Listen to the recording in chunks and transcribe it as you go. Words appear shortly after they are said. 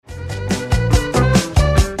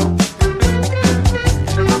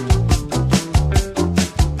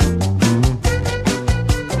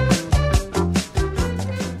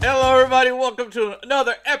welcome to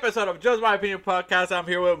another episode of Just My Opinion Podcast. I'm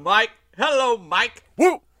here with Mike. Hello, Mike.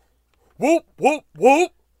 Whoop! Whoop, whoop,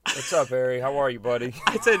 whoop! What's up, Harry? How are you, buddy?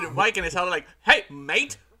 I said Mike and it sounded like, hey,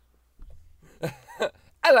 mate.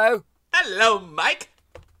 Hello. Hello, Mike.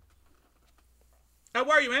 How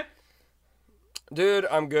are you, man? Dude,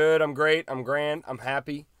 I'm good. I'm great. I'm grand. I'm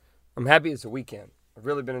happy. I'm happy it's a weekend. I've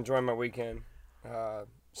really been enjoying my weekend.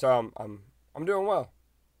 So I'm doing well.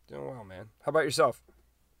 Doing well, man. How about yourself?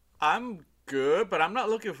 I'm good, but I'm not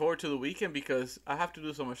looking forward to the weekend because I have to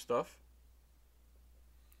do so much stuff.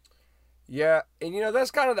 Yeah, and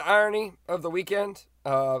that's kind of the irony of the weekend.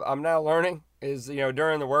 I'm now learning is,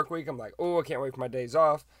 during the work week, I'm like, oh, I can't wait for my days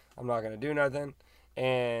off. I'm not going to do nothing.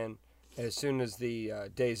 And as soon as the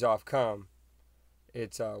days off come,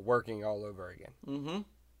 it's working all over again.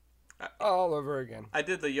 Mm-hmm. All over again. I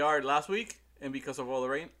did the yard last week, and because of all the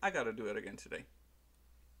rain, I got to do it again today.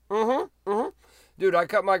 Dude, I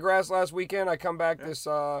cut my grass last weekend. I come back was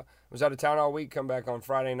out of town all week, come back on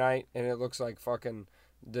Friday night, and it looks like fucking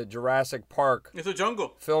the Jurassic Park. It's a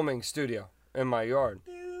jungle. Filming studio in my yard.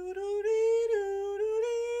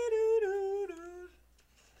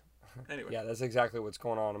 Anyway. Yeah, that's exactly what's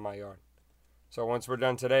going on in my yard. So once we're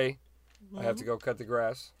done today, I have to go cut the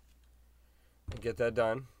grass and get that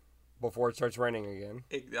done before it starts raining again.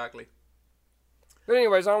 Exactly. But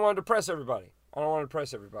anyways, I don't want to depress everybody.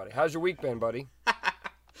 How's your week been, buddy?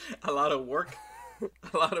 A lot of work.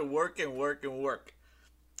 A lot of work and work and work.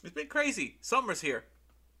 It's been crazy. Summer's here.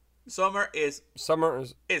 Summer is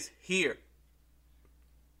here.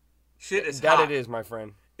 Shit is that hot. It is, my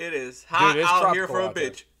friend. It is hot. Dude, out here for a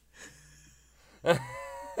bitch.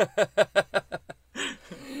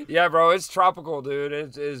 Yeah, bro, it's tropical, dude.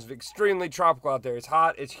 It's extremely tropical out there. It's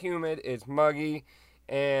hot, it's humid, it's muggy,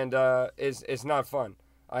 and it's not fun.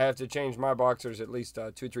 I have to change my boxers at least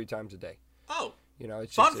 2-3 times a day. Oh,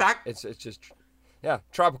 it's fun just, fact. It's just, yeah,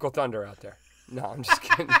 tropical thunder out there. No, I'm just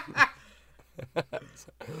kidding.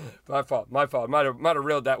 My fault. Might have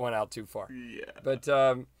reeled that one out too far. Yeah. But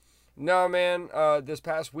no, man. This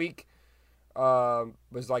past week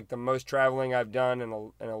was like the most traveling I've done in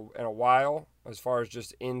a while. As far as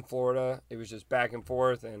just in Florida, it was just back and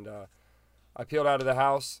forth, and I peeled out of the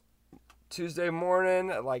house Tuesday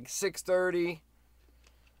morning at like 6:30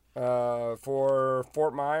 for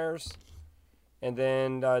Fort Myers, and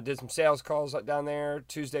then did some sales calls down there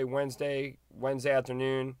Tuesday, Wednesday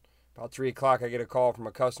afternoon. About 3 o'clock, I get a call from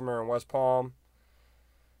a customer in West Palm.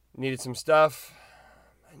 Needed some stuff,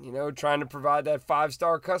 and trying to provide that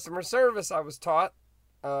 5-star customer service I was taught.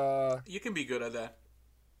 You can be good at that.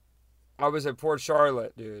 I was at Port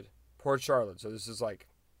Charlotte, dude. Port Charlotte. So this is like,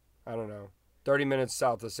 I don't know, 30 minutes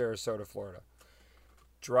south of Sarasota, Florida.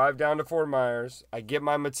 Drive down to Fort Myers. I get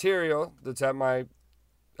my material that's at my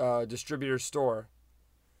distributor's store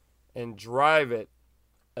and drive it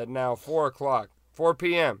at now 4 o'clock, 4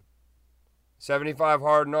 p.m. 75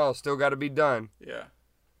 hard and all, still got to be done. Yeah.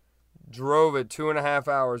 Drove it 2.5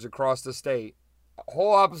 hours across the state.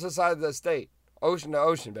 Whole opposite side of the state. Ocean to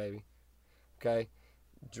ocean, baby. Okay.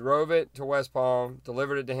 Drove it to West Palm,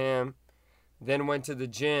 delivered it to him, then went to the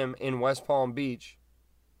gym in West Palm Beach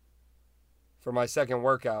for my second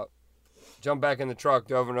workout. Jumped back in the truck,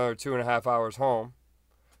 drove another 2.5 hours home.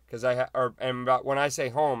 When I say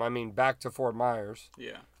home, I mean back to Fort Myers.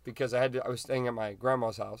 Yeah. Because I was staying at my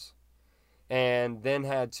grandma's house, and then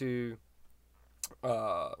had to,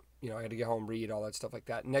 I had to get home, read, all that stuff like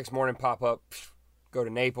that. Next morning, pop up, go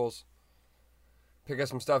to Naples, pick up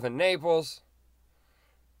some stuff in Naples.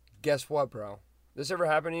 Guess what, bro? This ever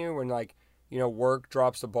happen to you when, work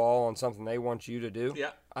drops the ball on something they want you to do?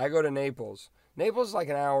 Yeah. I go to Naples. Naples is like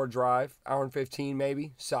an hour drive, hour and 15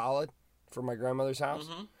 maybe, solid, from my grandmother's house.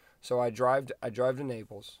 Mm-hmm. So I drive to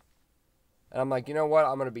Naples. And I'm like, you know what?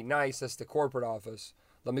 I'm going to be nice. That's the corporate office.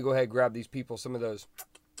 Let me go ahead and grab these people some of those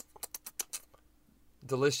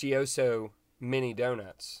Delicioso mini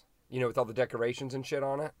donuts. With all the decorations and shit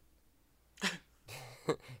on it.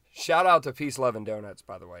 Shout out to Peace Lovin' Donuts,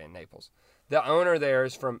 by the way, in Naples. The owner there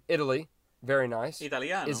is from Italy. Very nice.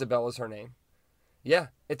 Italiano. Isabella's her name. Yeah,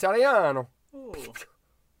 Italiano. Ooh.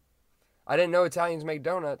 I didn't know Italians make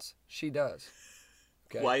donuts. She does.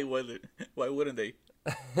 Okay. Why wouldn't they?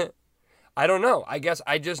 I don't know. I guess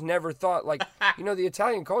I just never thought, the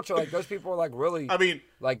Italian culture, those people are, really,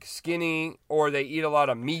 skinny, or they eat a lot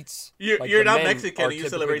of meats. You're not Mexican and you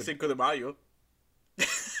celebrate Cinco de Mayo.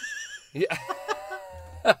 Yeah.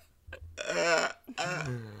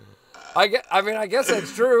 I guess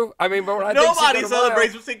that's true. But when I nobody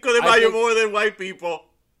celebrates Cinco de Mayo more than white people.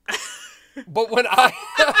 But when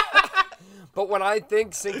But when I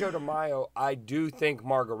think Cinco de Mayo, I do think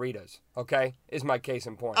margaritas, okay? Is my case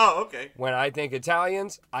in point. Oh, okay. When I think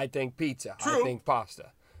Italians, I think pizza. True. I think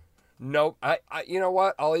pasta. Nope. You know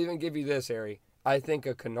what? I'll even give you this, Ari. I think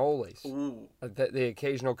of cannolis. Ooh. The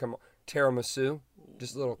occasional tiramisu.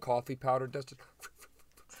 Just a little coffee powder dusted.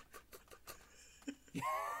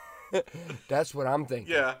 That's what I'm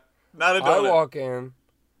thinking. Yeah. Not a donut. I walk in,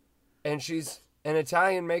 and she's an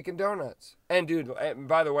Italian making donuts. And, dude,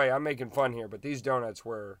 by the way, I'm making fun here, but these donuts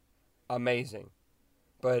were amazing.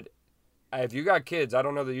 But if you got kids, I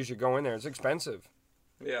don't know that you should go in there. It's expensive.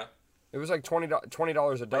 Yeah. It was like $20 a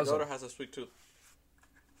dozen. My daughter has a sweet tooth.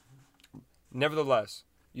 Nevertheless,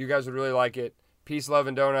 you guys would really like it. Peace, Love,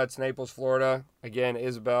 and Donuts, Naples, Florida. Again,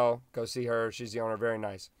 Isabel, go see her. She's the owner. Very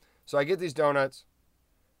nice. So I get these donuts.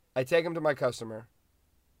 I take them to my customer.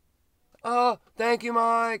 Oh, thank you,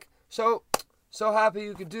 Mike. So happy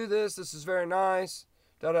you could do this. This is very nice.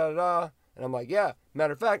 Da-da-da-da. And I'm like, yeah.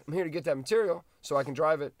 Matter of fact, I'm here to get that material so I can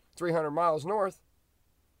drive it 300 miles north.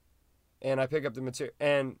 And I pick up the material.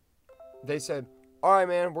 And they said, all right,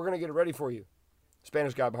 man, we're going to get it ready for you.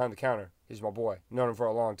 Spanish guy behind the counter. He's my boy. Known him for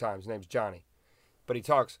a long time. His name's Johnny. But he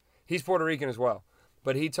talks. He's Puerto Rican as well.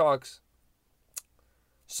 But he talks.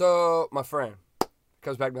 So, my friend.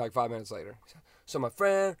 Comes back to me like 5 minutes later. So, my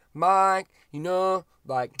friend, Mike,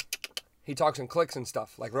 like, he talks in clicks and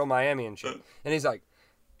stuff. Like real Miami and shit. And he's like,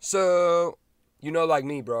 so, like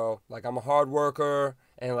me, bro. Like, I'm a hard worker.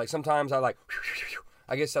 And, like, sometimes I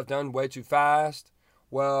get stuff done way too fast.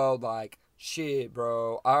 Well, like, shit,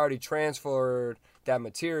 bro. I already transferred that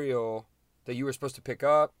material that you were supposed to pick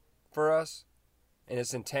up for us, and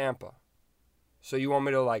it's in Tampa. So you want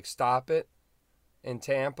me to, like, stop it in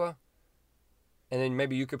Tampa, and then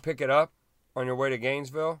maybe you could pick it up on your way to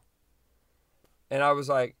Gainesville? And I was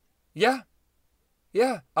like, yeah,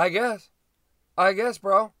 I guess,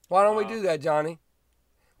 bro. Why don't we do that, Johnny?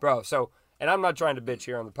 Bro, so, and I'm not trying to bitch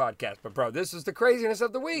here on the podcast, but, bro, this is the craziness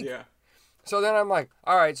of the week. Yeah. So then I'm like,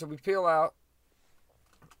 all right, so we peel out.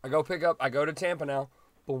 I go to Tampa now.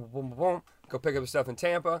 Boom, boom, boom, boom. Go pick up the stuff in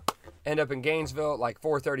Tampa. End up in Gainesville at like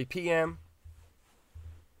 4:30 p.m.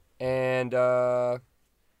 And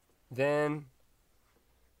then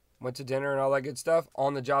went to dinner and all that good stuff.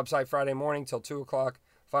 On the job site Friday morning till 2 o'clock.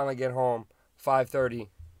 Finally get home 5:30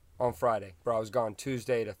 on Friday. Bro, I was gone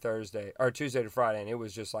Tuesday to Friday, and it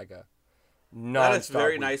was just like a nonstop That is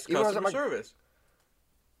very week. nice customer service.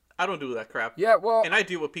 I don't do that crap. Yeah, well, and I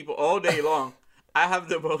deal with people all day long. I have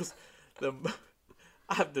the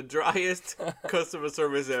driest customer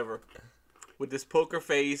service ever. With this poker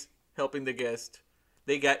face, helping the guest.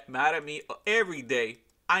 They get mad at me every day.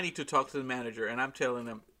 I need to talk to the manager, and I'm telling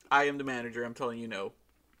them, I am the manager. I'm telling you no.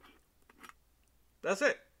 That's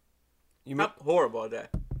it. I'm horrible at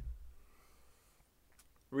that.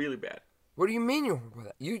 Really bad. What do you mean you're horrible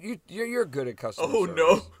at that? You're good at customer service.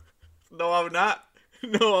 Oh, no. No, I'm not.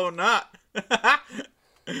 No, I'm not.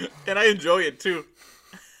 And I enjoy it, too.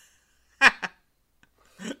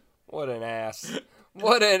 What an ass.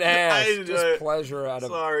 What an ass. Just pleasure out of...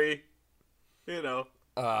 Sorry.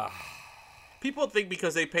 People think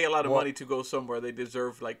because they pay a lot of money to go somewhere, they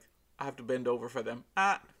deserve, like, I have to bend over for them.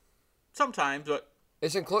 Sometimes, but...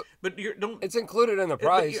 It's It's included in the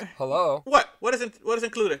price. Hello. What? What is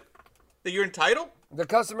included? That you're entitled? The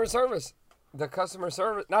customer service. The customer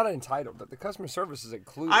service, not entitled, but the customer service is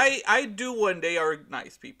included. I do when they are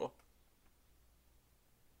nice people.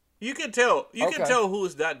 You can tell. You can tell who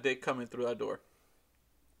is that dick coming through that door.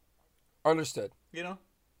 Understood.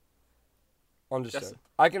 Understood.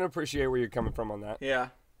 I can appreciate where you're coming from on that. Yeah.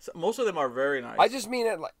 So most of them are very nice. I just mean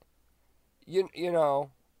it like,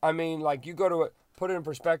 I mean, like, you go to put it in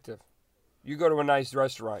perspective. You go to a nice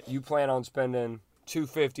restaurant. You plan on spending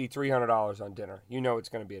 $250, $300 on dinner. You know it's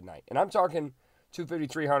going to be a night. And I'm talking $250,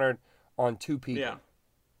 $300 on two people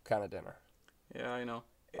kind of dinner. Yeah, I know.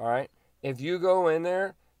 All right? If you go in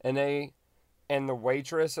there and the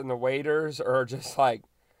waitress and the waiters are just like,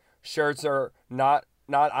 shirts are not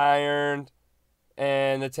ironed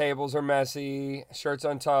and the tables are messy, shirts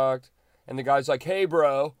untucked, and the guy's like, hey,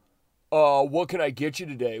 bro, what can I get you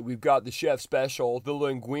today? We've got the chef special, the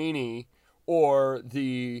linguine, or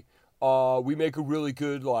the... we make a really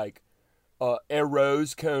good, like,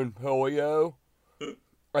 arroz con pollo.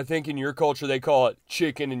 I think in your culture they call it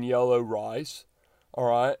chicken and yellow rice. All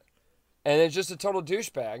right? And it's just a total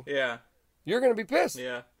douchebag. Yeah. You're going to be pissed.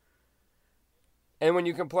 Yeah. And when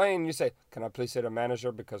you complain, you say, can I please see the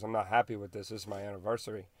manager because I'm not happy with this. This is my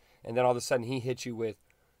anniversary. And then all of a sudden he hits you with,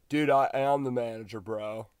 dude, I am the manager,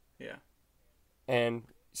 bro. Yeah. And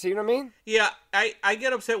see what I mean? Yeah, I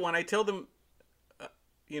get upset when I tell them,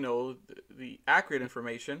 the accurate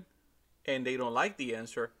information, and they don't like the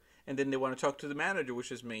answer, and then they want to talk to the manager,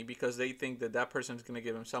 which is me, because they think that that person's going to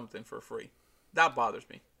give them something for free. That bothers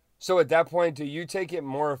me. So at that point, do you take it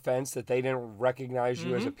more offense that they didn't recognize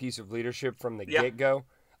you as a piece of leadership from the get-go?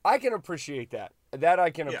 I can appreciate that. That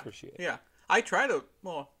I can appreciate. Yeah. I try to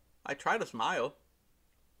smile.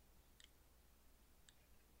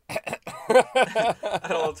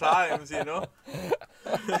 At all times, you know.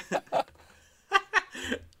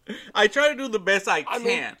 I try to do the best I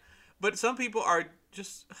can, but some people are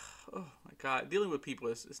just, oh my God, dealing with people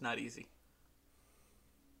is not easy.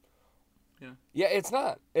 Yeah, it's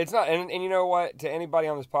not. It's not. And you know what? To anybody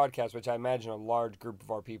on this podcast, which I imagine a large group of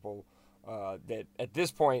our people that at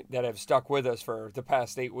this point that have stuck with us for the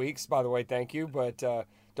past 8 weeks, by the way, thank you. But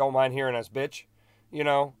don't mind hearing us bitch. You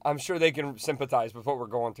know, I'm sure they can sympathize with what we're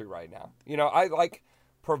going through right now. You know, I like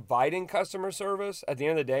providing customer service. At the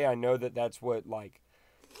end of the day, I know that that's what, like,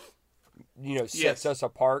 you know, sets us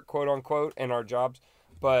apart, quote unquote, in our jobs.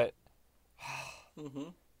 But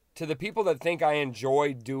to the people that think I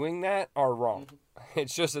enjoy doing that are wrong.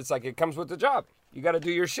 It's like it comes with the job. You got to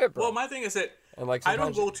do your shit, bro. Well, my thing is that I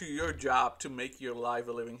don't go to your job to make your life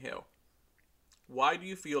a living hell. Why do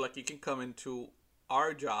you feel like you can come into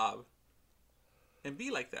our job and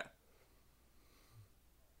be like that?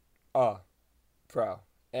 Bro.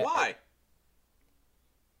 Why?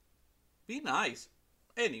 Be nice.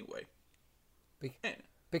 Anyway.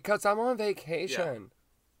 Because I'm on vacation.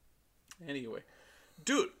 Yeah. Anyway.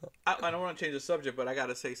 Dude, I don't want to change the subject, but I got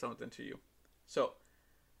to say something to you. So,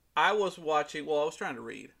 I was trying to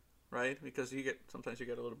read, right? Because sometimes you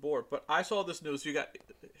get a little bored. But I saw this news.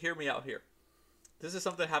 Hear me out here. This is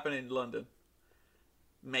something happened in London.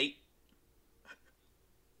 Mate.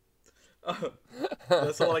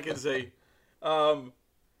 That's all I can say.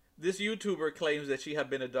 This YouTuber claims that she had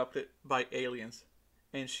been abducted by aliens,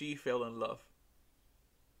 and she fell in love.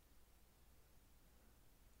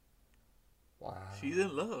 Wow. She's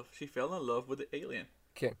in love. She fell in love with the alien.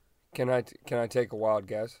 Can I take a wild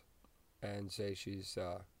guess and say she's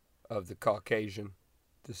of the Caucasian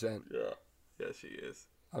descent? Yeah, she is.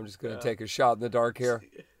 I'm just gonna take a shot in the dark here.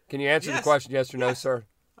 Can you answer the question, yes or no, sir?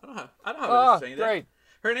 I don't have to say that. Great.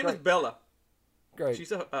 Her name is Bella. Great.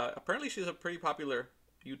 She's apparently she's a pretty popular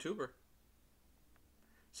YouTuber.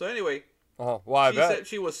 So anyway, well, I bet said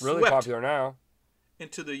she was really swept popular now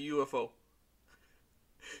into the UFO.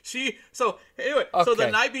 So the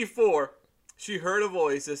night before, she heard a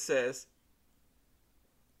voice that says,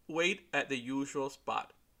 "Wait at the usual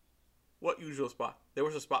spot." What usual spot? There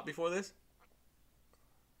was a spot before this?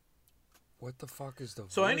 What the fuck is the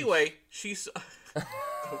voice? So anyway, she's the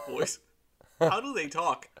voice. How do they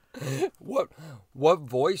talk? What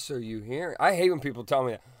voice are you hearing? I hate when people tell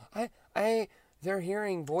me that. They're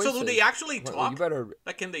hearing voices. So do they actually talk? Well, you better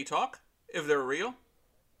can they talk if they're real?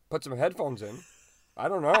 Put some headphones in. I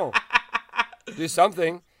don't know. Do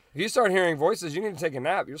something. If you start hearing voices, you need to take a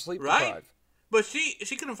nap. You're sleep deprived. Right? But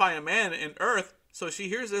she couldn't find a man in Earth, so she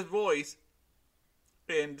hears this voice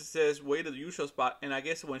and says, "Wait at the usual spot." And I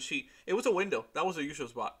guess it was a window. That was a usual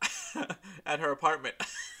spot at her apartment.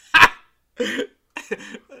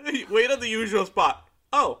 Wait at the usual spot.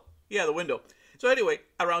 Oh, yeah, the window. So anyway,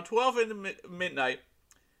 around 12 in the midnight,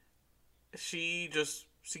 she just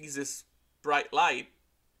sees this bright light,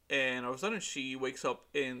 and all of a sudden she wakes up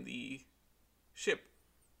in the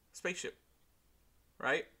spaceship,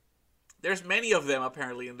 right? There's many of them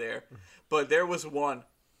apparently in there, but there was one.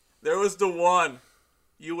 There was the one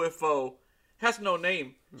UFO. Has no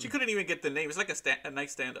name. She couldn't even get the name. It's like a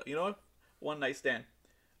nightstand, you know, one night stand.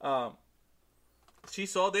 She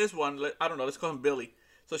saw this one. I don't know. Let's call him Billy.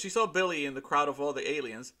 So she saw Billy in the crowd of all the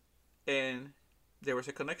aliens, and there was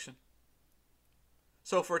a connection.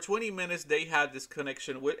 So for 20 minutes, they had this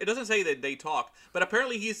connection. It doesn't say that they talk, but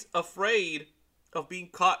apparently he's afraid of being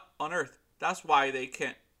caught on Earth. That's why they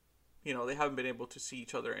can't, they haven't been able to see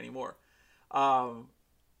each other anymore. I'm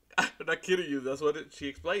not kidding you. That's what she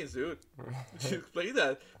explains, dude. She explained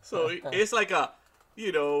that. So it's like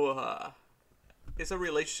it's a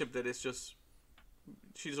relationship that is just,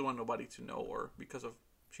 she doesn't want nobody to know, or because of,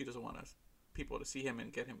 she doesn't want people to see him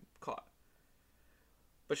and get him caught.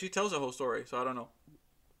 But she tells the whole story, so I don't know.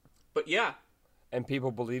 But yeah. And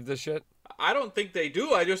people believe this shit? I don't think they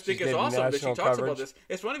do. I just think it's awesome that she talks about this.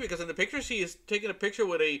 It's funny because in the picture she is taking a picture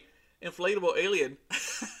with a inflatable alien.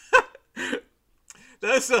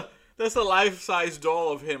 That's a life-size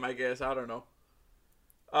doll of him, I guess. I don't know.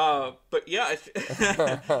 But yeah,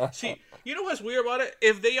 you know what's weird about it?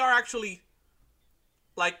 If they are actually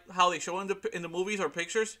like how they show in the movies or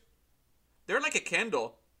pictures, they're like a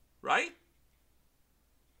candle, right?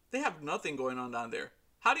 They have nothing going on down there.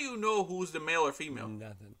 How do you know who's the male or female?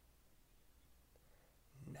 Nothing.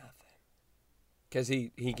 Because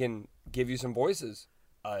he can give you some voices.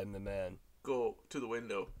 I'm the man. Go to the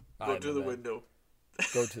window. Go to the window.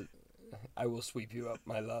 Go to... I will sweep you up,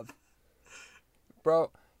 my love.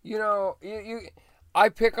 Bro, you know, I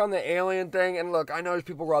pick on the alien thing, and look, I know there's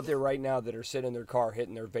people out there right now that are sitting in their car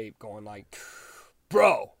hitting their vape going like,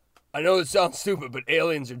 bro, I know it sounds stupid, but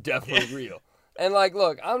aliens are definitely real. And like,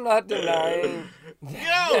 look, I'm not denying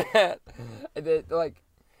that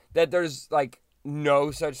there's like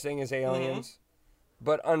no such thing as aliens. Mm-hmm.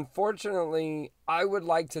 But unfortunately, I would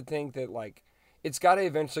like to think that like it's got to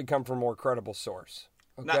eventually come from a more credible source.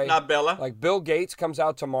 Okay? Not Bella. Like Bill Gates comes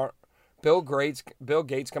out tomorrow. Bill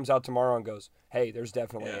Gates comes out tomorrow and goes, "Hey, there's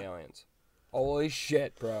definitely aliens." Holy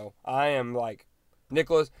shit, bro! I am like,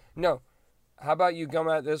 Nicholas. No, how about you come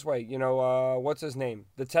out this way? You know, what's his name?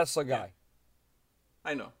 The Tesla guy.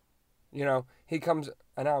 Yeah. I know. You know, he comes.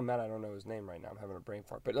 I know I'm mad. I don't know his name right now. I'm having a brain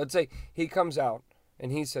fart. But let's say he comes out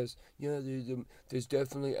and he says, "Yeah, there's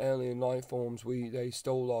definitely alien life forms. They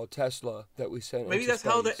stole our Tesla that we sent. Maybe that's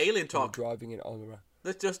how the alien talk. Driving it all around.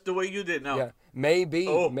 That's just the way you did now. Yeah, maybe.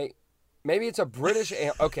 Oh. Maybe it's a British...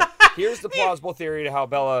 Okay, here's the plausible theory to how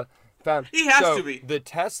Bella found... He has to be. The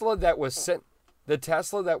Tesla that was sent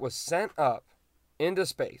up into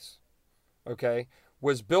space, okay,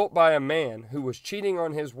 was built by a man who was cheating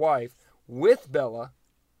on his wife with Bella.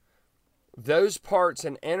 Those parts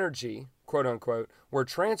and energy, quote unquote, were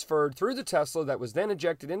transferred through the Tesla that was then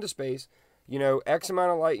ejected into space, you know, X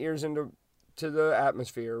amount of light years into the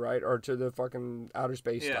atmosphere, right? Or to the fucking outer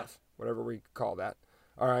space stuff, whatever we call that.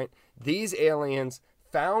 All right. These aliens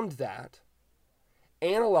found that,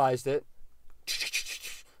 analyzed it.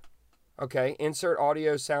 Okay. Insert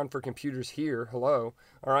audio sound for computers here. Hello.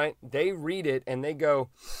 All right. They read it and they go,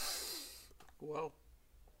 "Whoa.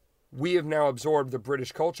 We have now absorbed the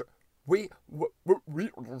British culture. We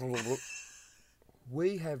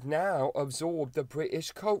have now absorbed the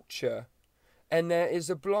British culture. And there is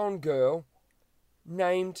a blonde girl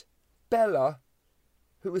named Bella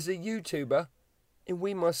who is a YouTuber. And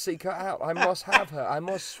we must seek her out. I must have her. I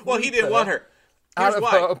must." Well, he didn't want her. Here's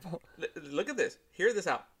why. Look at this. Hear this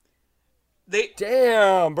out.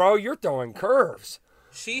 Damn, bro, you're throwing curves.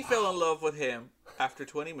 She fell in love with him after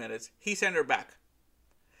 20 minutes. He sent her back.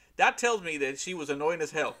 That tells me that she was annoying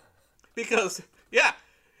as hell. Because,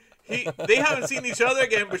 they haven't seen each other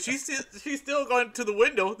again, but she's still going to the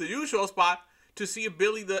window, the usual spot, to see if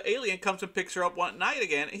Billy the alien comes and picks her up one night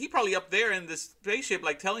again. And he probably up there in this spaceship,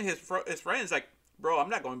 like telling his friends, like, "Bro, I'm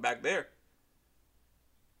not going back there."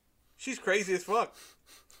 She's crazy as fuck.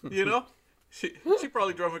 You know? She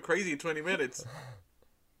probably drove him crazy in 20 minutes.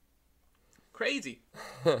 Crazy.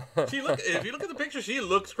 If you look at the picture, she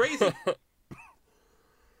looks crazy.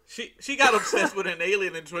 She got obsessed with an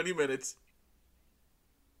alien in 20 minutes.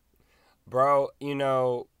 Bro, you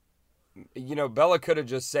know, Bella could have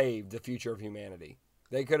just saved the future of humanity.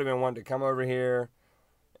 They could have been wanting to come over here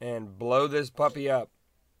and blow this puppy up.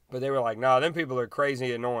 But they were like, "No, them people are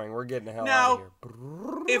crazy annoying. We're getting the hell out of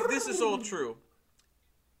here." If this is all true,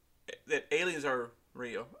 that aliens are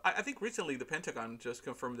real, I think recently the Pentagon just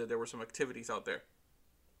confirmed that there were some activities out there.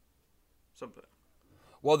 Something.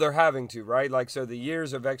 Well, they're having to, right? Like, so the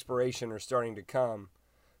years of expiration are starting to come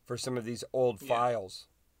for some of these old files.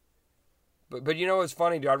 But you know what's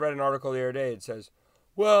funny, dude? I read an article the other day. It says,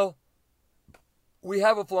 well, we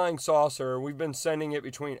have a flying saucer. We've been sending it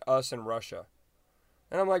between us and Russia.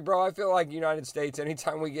 And I'm like, bro, I feel like United States,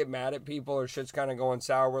 anytime we get mad at people or shit's kind of going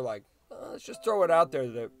sour, we're like, let's just throw it out there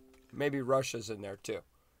that maybe Russia's in there too.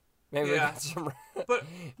 Maybe we got some. But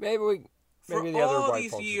maybe the other white folks. For all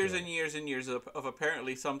these years and years and years of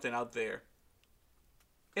apparently something out there,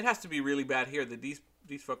 it has to be really bad here that these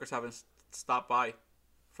fuckers haven't stopped by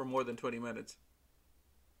for more than 20 minutes.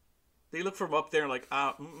 They look from up there and like,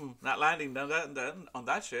 not landing on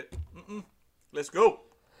that shit. Let's go.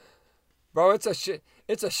 Bro, it's a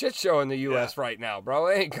shit show in the U.S. right now, bro.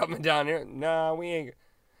 They ain't coming down here. Nah, we ain't.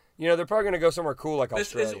 You know, they're probably going to go somewhere cool like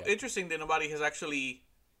Australia. It's interesting that nobody has actually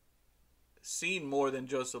seen more than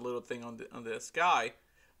just a little thing on the sky.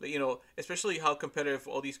 You know, especially how competitive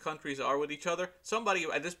all these countries are with each other. Somebody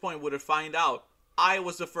at this point would have found out I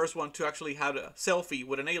was the first one to actually have a selfie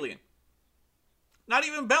with an alien. Not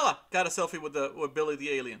even Bella got a selfie with Billy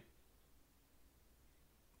the alien.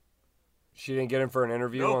 She didn't get him for an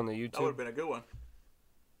interview on the YouTube? That would have been a good one.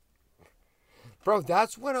 Bro,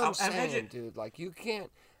 that's what I'm saying, dude. Like, you can't...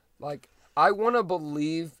 Like, I do want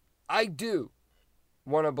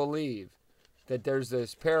to believe that there's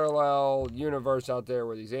this parallel universe out there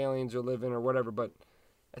where these aliens are living or whatever, but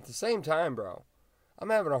at the same time, bro, I'm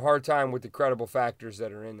having a hard time with the credible factors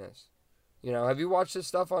that are in this. You know, have you watched this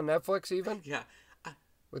stuff on Netflix even? Yeah.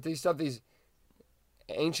 With these stuff, these...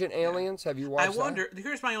 Ancient Aliens. Have you watched I wonder.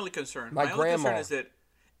 Here's my only concern. My Only grandma. concern is that,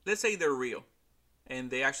 let's say they're real, and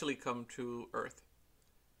they actually come to Earth.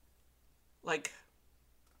 Like,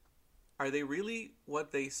 are they really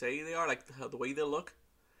what they say they are? Like the way they look?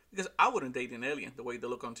 Because I wouldn't date an alien the way they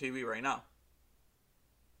look on TV right now.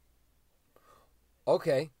 that?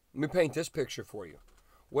 Okay, let me paint this picture for you.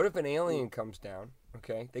 What if an alien comes down?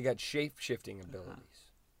 Okay, they got shape-shifting abilities.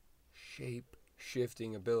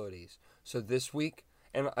 Shape-shifting abilities. So this week,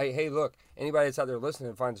 and hey, look, anybody that's out there listening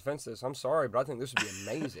and finds offense to this, I'm sorry, but I think this would be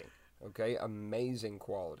amazing. Okay, amazing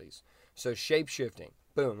qualities. So shape-shifting.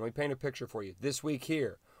 Boom, let me paint a picture for you. This week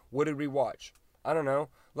here, what did we watch? I don't know.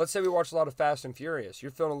 Let's say we watched a lot of Fast and Furious.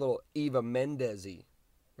 You're feeling a little Eva Mendes-y.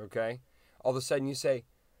 Okay? All of a sudden you say,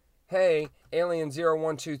 hey, Alien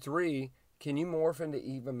 0123, can you morph into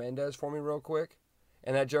Eva Mendes for me real quick?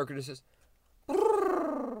 And that Joker just says,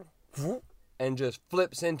 and just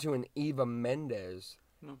flips into an Eva Mendes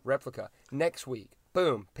replica. Next week,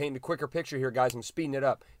 boom, paint a quicker picture here, guys. I'm speeding it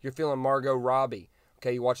up. You're feeling Margot Robbie.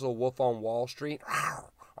 Okay, you watch a little Wolf on Wall Street.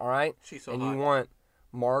 All right? She's so and hot. You want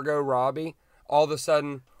Margot Robbie. All of a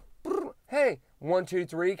sudden, hey, 1, 2,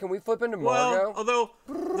 3, can we flip into Margot? Well, although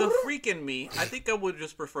the freak in me, I think I would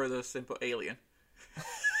just prefer the simple alien.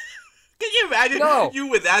 Can you imagine you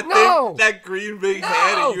with that thing, that green big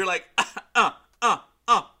head, and you're like,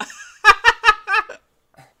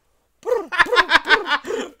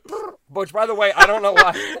 Which, by the way, I don't know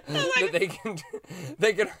why they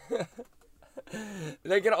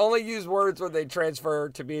can only use words when they transfer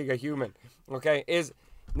to being a human. Okay,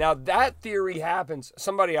 now that theory happens.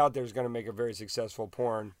 Somebody out there is going to make a very successful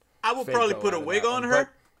porn. I will probably put a wig on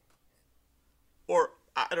her, or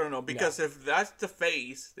I don't know, because if that's the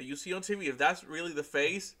face that you see on TV, if that's really the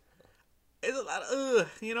face, it's a lot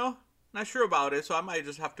of not sure about it. So I might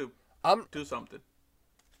just have to do something.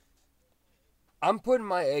 I'm putting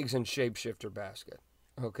my eggs in shapeshifter basket,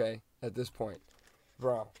 okay, at this point.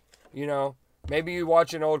 Bro, maybe you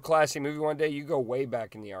watch an old classy movie one day, you go way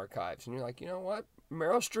back in the archives, and you're like, you know what?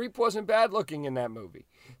 Meryl Streep wasn't bad looking in that movie.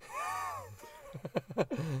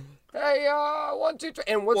 Hey, 1, 2, 3.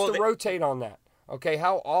 And what's the rotate on that? Okay,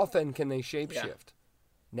 how often can they shapeshift? Yeah.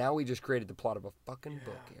 Now we just created the plot of a fucking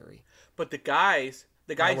book, Gary. But the guys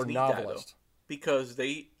need that, though. Because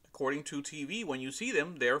they, according to TV, when you see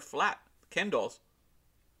them, they're flat. Ken dolls.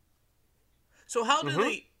 So how do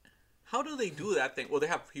they do that thing? Well, they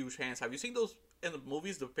have huge hands. Have you seen those in the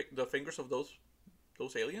movies? The fingers of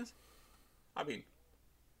those aliens. I mean,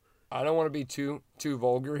 I don't want to be too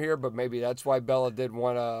vulgar here, but maybe that's why Bella did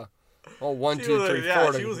want 1, 2, 3, 4.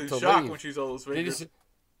 Yeah, she was in shock when she saw those fingers.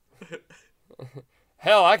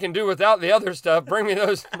 Hell, I can do without the other stuff. Bring me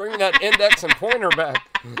that index and pointer back.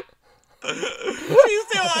 She's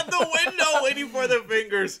still at the window waiting for the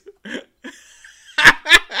fingers.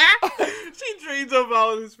 She dreams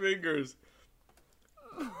about his fingers.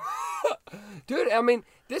 Dude, I mean,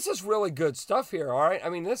 this is really good stuff here, all right? I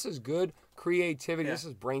mean, this is good creativity. Yeah. This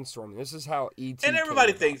is brainstorming. This is how E.T. And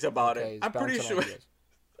everybody thinks about it. I'm pretty sure.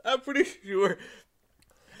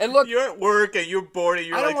 And look, you're at work and you're bored and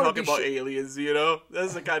you're like talking about aliens,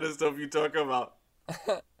 That's the kind of stuff you talk about.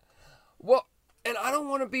 Well, and I don't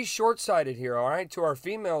want to be short-sighted here, all right? To our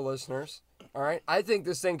female listeners, all right? I think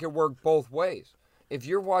this thing could work both ways. If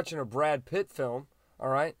you're watching a Brad Pitt film, all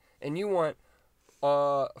right, and you want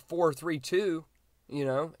 432,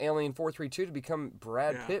 Alien 432 to become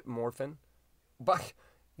Brad Pitt morphin', but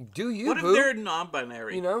do you, What if they're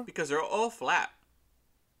non-binary? Because they're all flat.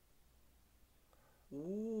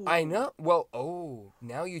 Ooh. I know. Well,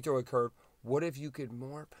 now you throw a curve. What if you could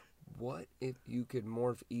morph? What if you could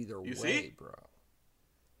morph either way, bro?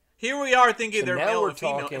 Here we are thinking they're male and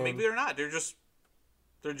female, and maybe they're not. They're just.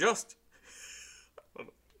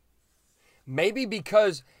 Maybe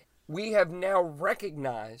because we have now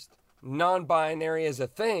recognized non-binary as a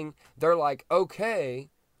thing, they're like, okay,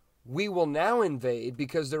 we will now invade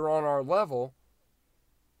because they're on our level.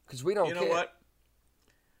 Because we don't care. You know what?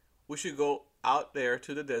 We should go out there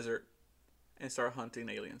to the desert and start hunting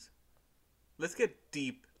aliens. Let's get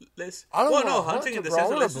deep. Hunting in the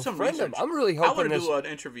sense of let's do some research. I'm really hoping I want to do an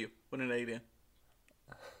interview with an alien.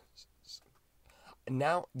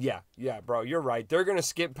 Now, yeah, bro, you're right. They're going to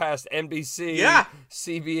skip past NBC,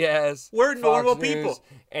 CBS, We're Fox normal News, people.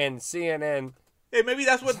 And CNN. Hey, maybe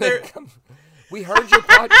that's what they're... We heard your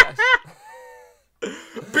podcast.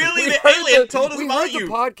 Billy the alien told us about you.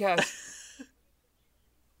 We heard the podcast.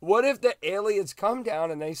 What if the aliens come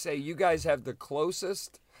down and they say, you guys have the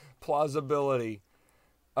closest plausibility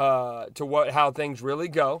to how things really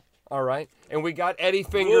go? All right. And we got Eddie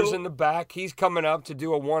Fingers in the back. He's coming up to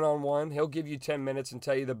do a one-on-one. He'll give you 10 minutes and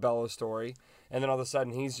tell you the Bella story. And then all of a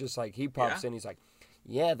sudden, he's just like, he pops in, he's like,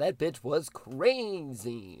 yeah, that bitch was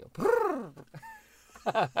crazy.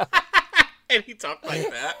 And he talked like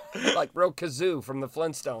that. Like real Kazoo from the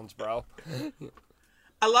Flintstones, bro.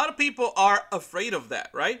 A lot of people are afraid of that,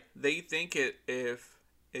 right? They think if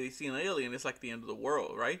they see an alien, it's like the end of the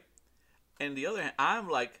world, right? And the other hand, I'm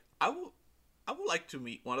like, I would like to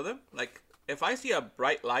meet one of them. Like, if I see a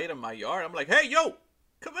bright light in my yard, I'm like, hey, yo,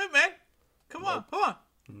 come in, man. Come on.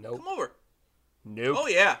 Nope. Come over. Nope. Oh,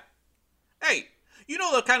 yeah. Hey, you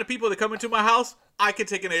know the kind of people that come into my house? I can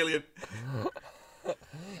take an alien.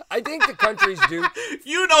 I think the countries do.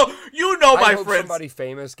 You know, my I hope friends. somebody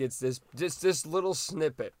famous gets this little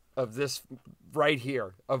snippet of this right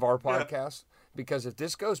here of our podcast. Because if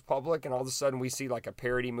this goes public and all of a sudden we see like a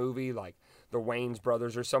parody movie, like the Wayans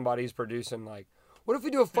brothers or somebody's producing, like, what if we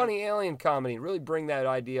do a funny alien comedy and really bring that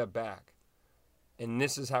idea back? And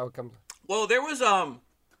this is how it comes. Well, there was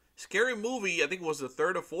Scary Movie, I think it was the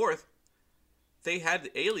third or fourth. They had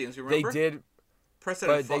the aliens, you remember? They did,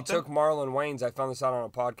 President but they took Marlon Wayans. I found this out on a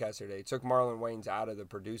podcast today. They took Marlon Wayans out of the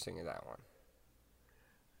producing of that one.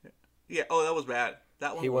 Yeah, that was bad.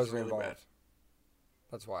 That one he was wasn't really involved. bad.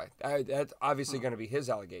 That's why. That's obviously going to be his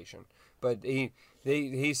allegation. But he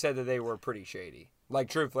said that they were pretty shady. Like,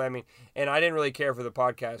 truthfully, I mean, and I didn't really care for the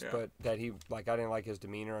podcast, but that he, like, I didn't like his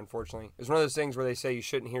demeanor, unfortunately. It's one of those things where they say you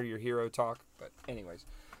shouldn't hear your hero talk. But anyways.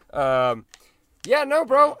 Yeah, no,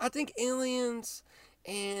 bro. I think aliens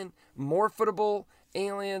and morphable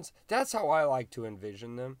aliens, that's how I like to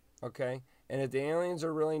envision them, okay? And if the aliens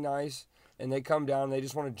are really nice and they come down and they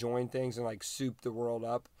just want to join things and, like, soup the world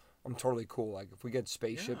up, I'm totally cool. Like, if we get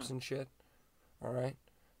spaceships and shit, all right?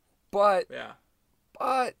 But,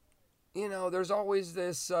 you know, there's always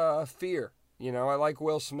this fear. You know, I like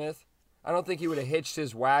Will Smith. I don't think he would have hitched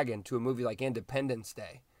his wagon to a movie like Independence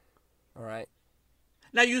Day, all right?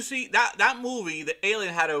 Now, you see, that movie, the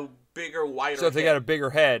alien had a bigger, wider So if they head. got a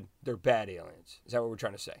bigger head, they're bad aliens. Is that what we're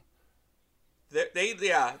trying to say? They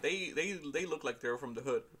look like they were from the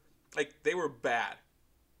hood. Like, they were bad.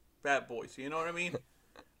 Bad boys, you know what I mean?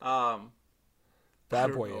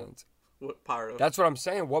 Bad boy aliens. What part of That's what I'm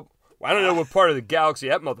saying. I don't know what part of the galaxy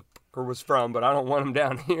that motherfucker was from, but I don't want him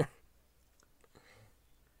down here.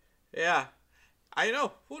 Yeah, I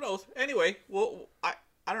know. Who knows? Anyway, well,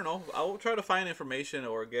 I don't know. I'll try to find information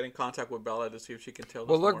or get in contact with Bella to see if she can tell us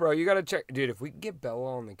Well, look, more. bro, you got to check. Dude, if we can get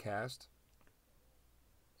Bella on the cast,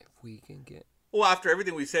 Well, after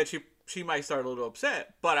everything we said, she might start a little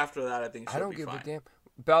upset, but after that, I think she'll be fine. I don't give a damn.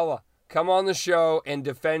 Bella, come on the show and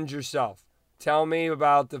defend yourself. Tell me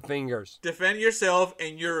about the fingers. Defend yourself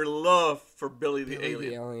and your love for Billy the Billy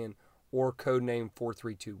the Alien, or codename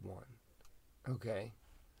 4321. Okay.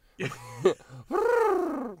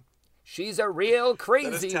 She's a real crazy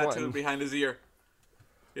one. That is tattooed behind his ear.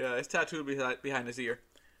 Yeah, it's tattooed behind his ear.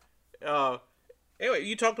 Anyway,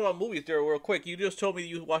 you talked about movies there real quick. You just told me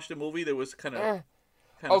you watched a movie that was kind of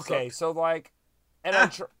okay, sucked. So like, and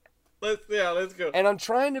let's go. And I'm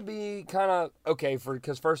trying to be kind of okay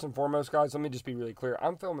because first and foremost, guys, let me just be really clear.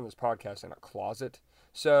 I'm filming this podcast in a closet,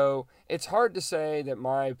 so it's hard to say that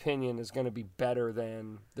my opinion is going to be better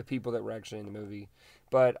than the people that were actually in the movie.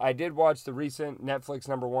 But I did watch the recent Netflix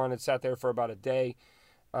 #1. It sat there for about a day,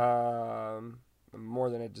 more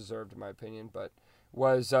than it deserved, in my opinion. But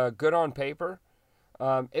was good on paper.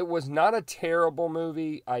 It was not a terrible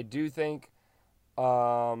movie. I do think,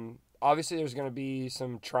 obviously, there's going to be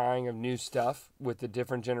some trying of new stuff with the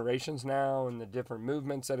different generations now and the different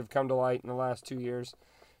movements that have come to light in the last 2 years.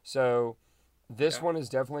 So this one is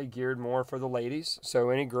definitely geared more for the ladies. So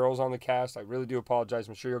any girls on the cast, I really do apologize.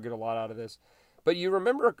 I'm sure you'll get a lot out of this. But you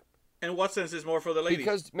remember... In what sense is more for the ladies?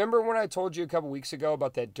 Because remember when I told you a couple weeks ago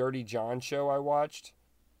about that Dirty John show I watched?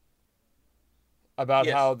 About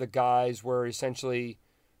how the guys were essentially...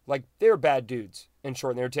 Like, they were bad dudes, in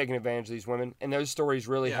short, and they were taking advantage of these women. And those stories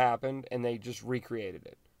really happened, and they just recreated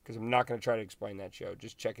it. Because I'm not going to try to explain that show.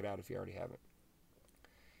 Just check it out if you already haven't.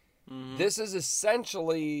 Mm-hmm. This is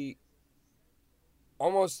essentially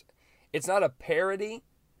almost... It's not a parody,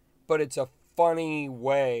 but it's a funny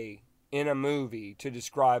way in a movie to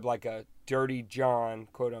describe like a Dirty John,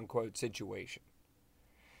 quote-unquote, situation.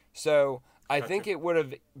 So... I think it would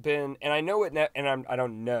have been, and I know it, I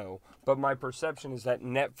don't know, but my perception is that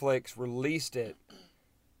Netflix released it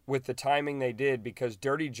with the timing they did because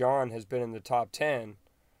Dirty John has been in the top 10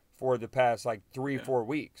 for the past like 3-4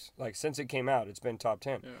 weeks. Like since it came out, it's been top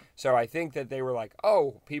 10. Yeah. So I think that they were like,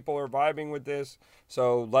 oh, people are vibing with this,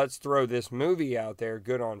 so let's throw this movie out there,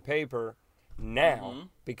 good on paper, now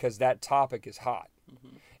because that topic is hot.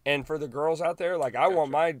 Mm-hmm. And for the girls out there, like I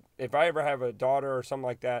want if I ever have a daughter or something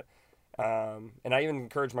like that, And I even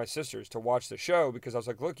encouraged my sisters to watch the show because I was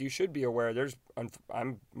like, look, you should be aware.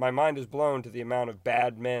 My mind is blown to the amount of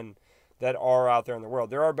bad men that are out there in the world.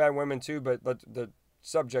 There are bad women too, but the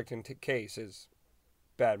subject and case is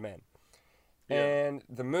bad men. Yeah. And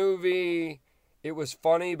the movie, it was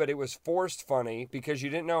funny, but it was forced funny because you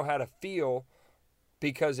didn't know how to feel.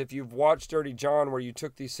 Because if you've watched Dirty John, where you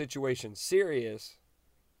took these situations serious,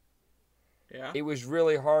 yeah, it was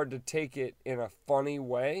really hard to take it in a funny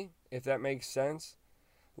way, if that makes sense.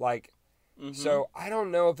 Like, so I don't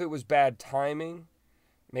know if it was bad timing.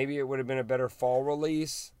 Maybe it would have been a better fall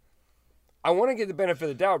release. I want to give the benefit of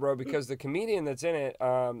the doubt, bro, because the comedian that's in it,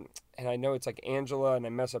 and I know it's like Angela, and I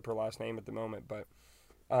mess up her last name at the moment, but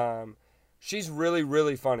she's really,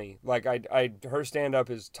 really funny. Like, her stand-up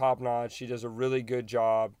is top-notch. She does a really good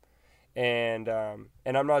job, and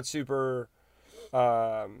I'm not super,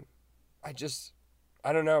 I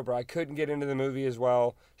don't know, bro. I couldn't get into the movie as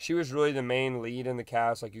well. She was really the main lead in the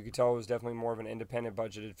cast. Like, you could tell it was definitely more of an independent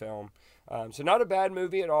budgeted film. So not a bad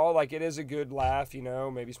movie at all. Like, it is a good laugh, you know.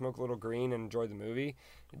 Maybe smoke a little green and enjoy the movie.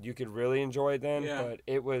 You could really enjoy it then. Yeah. But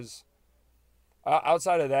it was,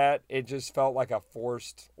 outside of that, it just felt like a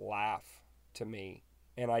forced laugh to me.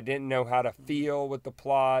 And I didn't know how to feel with the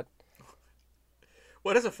plot.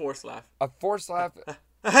 What is a forced laugh? A forced laugh?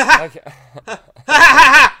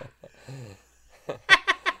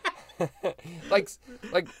 like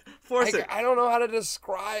force it. I don't know how to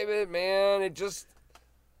describe it, man. It just,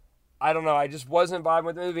 I don't know. I just wasn't vibing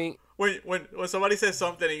with the movie. When somebody says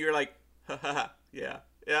something and you're like, yeah,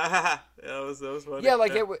 that was funny. Yeah,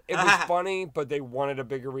 like it was funny, but they wanted a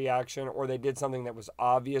bigger reaction, or they did something that was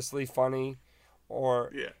obviously funny,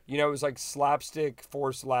 or you know, it was like slapstick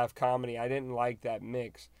forced laugh comedy. I didn't like that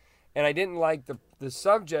mix, and I didn't like the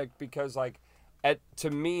subject because, like, to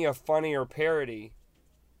me, a funnier parody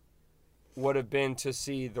would have been to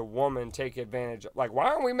see the woman take advantage of, like, why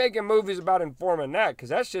aren't we making movies about informing that? Because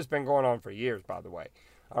that's just been going on for years, by the way.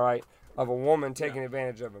 All right, of a woman taking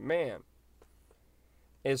advantage of a man,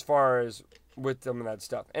 as far as with some of that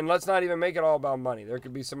stuff. And let's not even make it all about money. There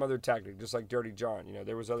could be some other tactic, just like Dirty John. You know,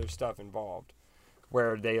 there was other stuff involved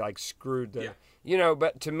where they like screwed the, you know.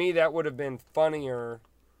 But to me, that would have been funnier,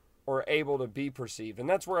 or able to be perceived. And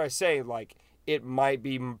that's where I say, like, it might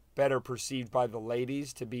be better perceived by the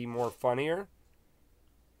ladies to be more funnier.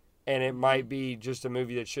 And it might be just a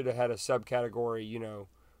movie that should have had a subcategory, you know,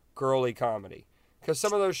 girly comedy. Because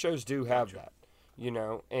some of those shows do have that, you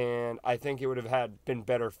know. And I think it would have been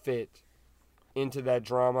better fit into that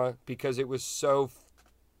drama because it was so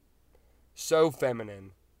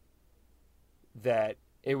feminine that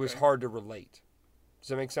it was hard to relate. Does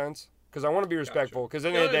that make sense? Because I want to be respectful. Because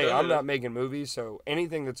at the end of the day, I'm not making movies. So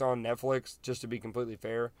anything that's on Netflix, just to be completely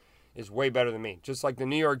fair, is way better than me. Just like the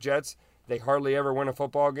New York Jets, they hardly ever win a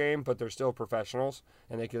football game, but they're still professionals.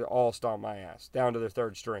 And they could all stomp my ass, down to their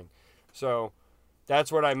third string. So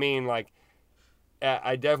that's what I mean. Like,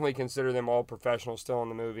 I definitely consider them all professionals still in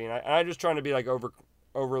the movie. And I'm just trying to be, like,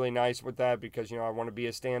 overly nice with that because, you know, I want to be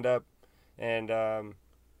a stand-up. And,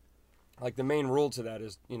 like, the main rule to that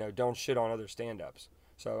is, you know, don't shit on other stand-ups.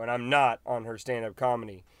 So, and I'm not on her stand-up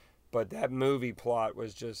comedy, but that movie plot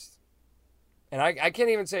was just, and I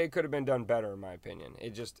can't even say it could have been done better in my opinion.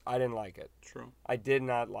 It just, I didn't like it. True. I did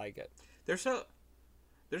not like it. There's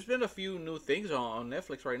been a few new things on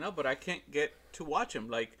Netflix right now, but I can't get to watch them.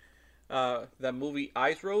 Like that movie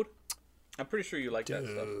Ice Road. I'm pretty sure you like that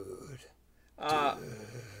stuff. Dude.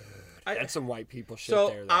 That's some white people shit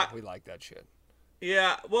there. Though. We like that shit.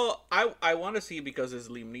 Yeah. Well, I want to see it because it's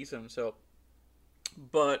Liam Neeson. So.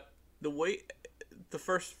 But the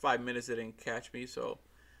first 5 minutes it didn't catch me, so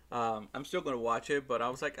I'm still gonna watch it. But I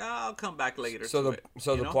was like, I'll come back later. So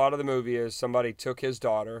the plot of the movie is somebody took his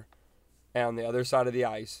daughter on the other side of the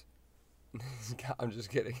ice. I'm just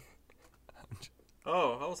kidding.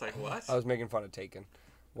 Oh, I was like, what? I was making fun of Taken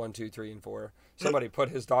 1, 2, 3, and 4. Somebody put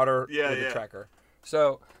his daughter with a tracker.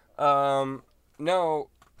 So no.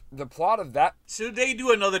 The plot of that... Should they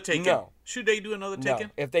do another Taken? No. Should they do another Taken?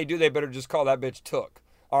 No. If they do, they better just call that bitch Took.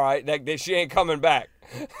 All right? She ain't coming back.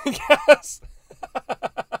 Yes.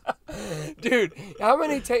 Dude, how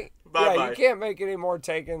many Takens... you can't make any more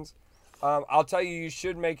Takens. I'll tell you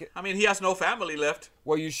should make it... I mean, he has no family left.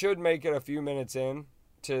 Well, you should make it a few minutes in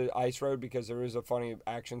to Ice Road because there is a funny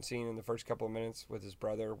action scene in the first couple of minutes with his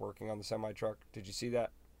brother working on the semi-truck. Did you see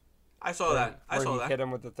that? I saw that. Where he hit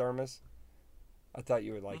him with the thermos. I thought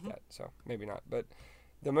you would like that, so maybe not. But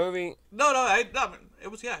the movie... No,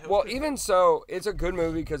 it was, well, even so, it's a good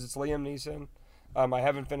movie because it's Liam Neeson. I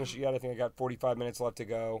haven't finished it yet. I think I got 45 minutes left to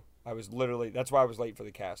go. That's why I was late for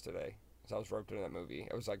the cast today. So I was roped into that movie.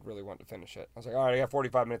 I was like really wanting to finish it. I was like, all right, I got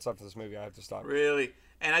 45 minutes left of this movie. I have to stop. Really?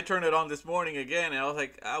 And I turned it on this morning again, and I was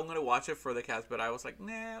like, I'm going to watch it for the cast, but I was like,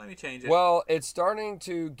 nah, let me change it. Well, it's starting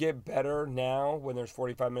to get better now when there's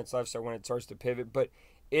 45 minutes left, so when it starts to pivot. But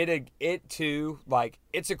it too, like,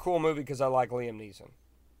 it's a cool movie because I like Liam Neeson.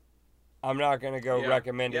 I'm not going to go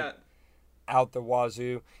recommend it out the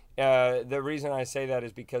wazoo. The reason I say that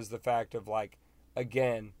is because the fact of, like,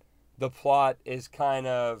 again, the plot is kind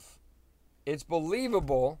of, it's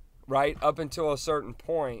believable, right, up until a certain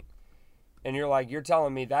point. And you're like, you're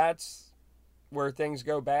telling me that's where things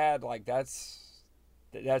go bad? Like, that's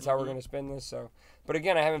how we're going to spin this? So, but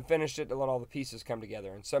again, I haven't finished it to let all the pieces come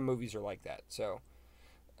together. And some movies are like that. So,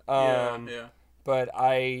 but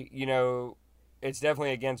it's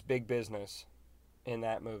definitely against big business in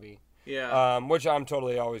that movie. Yeah. Which I'm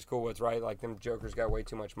totally always cool with, right? Like, them jokers got way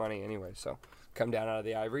too much money anyway. So, come down out of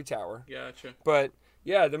the ivory tower. Gotcha. But,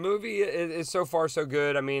 yeah, the movie is so far so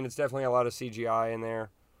good. I mean, it's definitely a lot of CGI in there.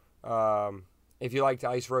 If you liked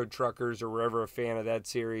Ice Road Truckers or were ever a fan of that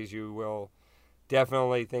series, you will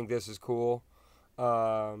definitely think this is cool.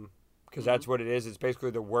 Because that's what it is. It's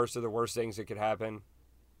basically the worst of the worst things that could happen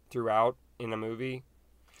throughout in a movie.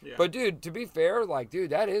 Yeah. But, dude, to be fair, like,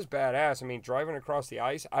 dude, that is badass. I mean, driving across the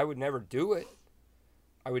ice, I would never do it.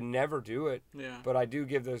 Yeah. But I do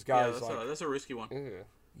give those guys, that's a risky one.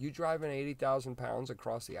 You driving 80,000 pounds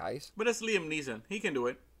across the ice? But it's Liam Neeson. He can do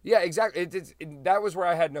it. Yeah, exactly. That was where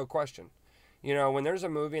I had no question. You know, when there's a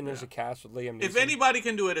movie and there's a cast with Liam Neeson. If anybody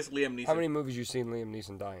can do it, it's Liam Neeson. How many movies you seen Liam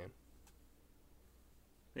Neeson die in?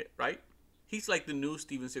 Yeah, right? He's like the new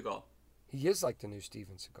Steven Seagal. He is like the new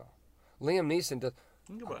Steven Seagal. Liam Neeson does.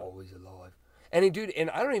 Think about I'm always alive. And and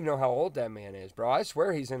I don't even know how old that man is, bro. I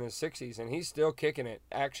swear he's in his 60s and he's still kicking it.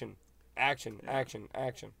 Action.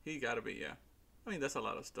 He gotta be, yeah. I mean, that's a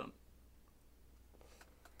lot of stunt.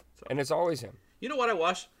 And it's always him. You know what I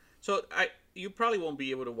watched? So you probably won't be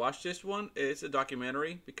able to watch this one. It's a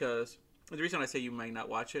documentary because the reason I say you might not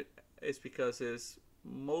watch it is because it's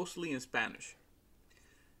mostly in Spanish.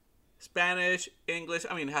 Spanish, English.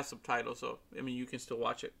 I mean, it has subtitles, so I mean you can still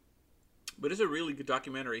watch it. But it's a really good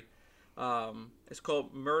documentary. It's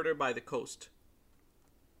called Murder by the Coast.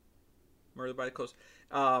 Murder by the Coast.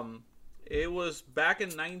 It was back in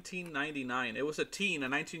 1999. It was a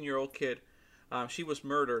 19-year-old kid. She was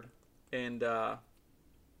murdered, and they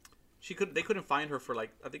couldn't find her for like,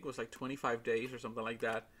 I think it was like 25 days or something like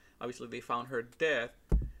that. Obviously, they found her dead,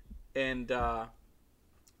 and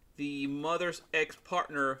the mother's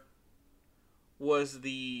ex-partner was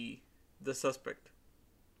the suspect.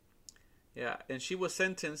 Yeah, and she was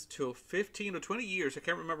sentenced to 15 or 20 years, I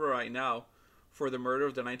can't remember right now, for the murder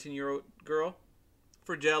of the 19-year-old girl.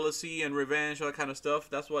 For jealousy and revenge, all that kind of stuff.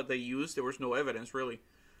 That's what they used. There was no evidence, really,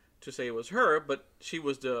 to say it was her, but she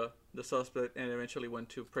was the suspect and eventually went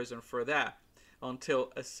to prison for that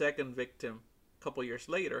until a second victim, a couple years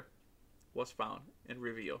later, was found and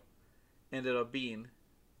revealed. Ended up being,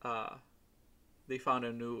 they found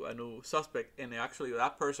a new suspect, and actually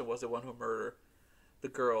that person was the one who murdered the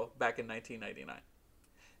girl back in 1999.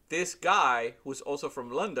 This guy, who's also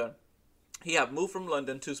from London, he had moved from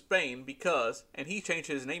London to Spain and he changed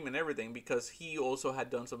his name and everything because he also had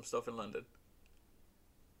done some stuff in London.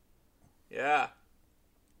 Yeah,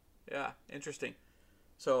 interesting.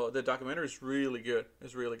 So the documentary is really good.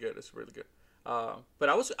 It's really good. But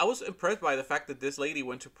I was impressed by the fact that this lady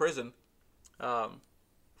went to prison,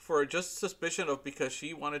 for just suspicion of because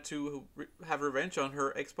she wanted to have revenge on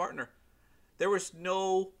her ex-partner. There was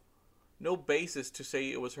no basis to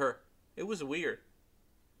say it was her. It was weird.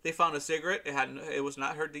 They found a cigarette. It was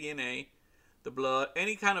not her DNA, the blood,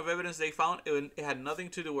 any kind of evidence they found. It had nothing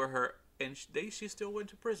to do with her, and she still went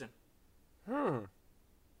to prison.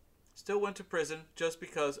 Still went to prison just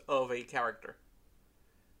because of a character.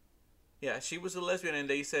 Yeah, she was a lesbian, and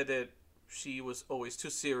they said that she was always too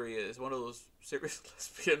serious. One of those serious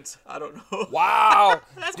lesbians. I don't know. Wow,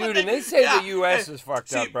 dude, and they say the U.S. is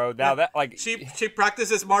fucked up, bro. Now that like she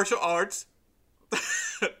practices martial arts.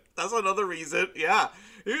 That's another reason. Yeah,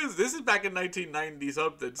 this is back in 1990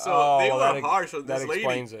 something. So they were harsh on this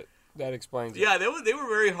lady. That explains it. Yeah, they were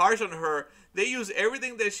very harsh on her. They used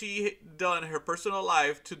everything that she done in her personal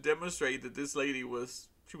life to demonstrate that this lady was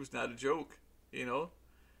not a joke. You know,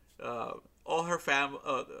 all her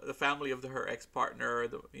the family of her ex-partner,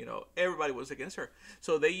 everybody was against her.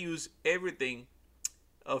 So they used everything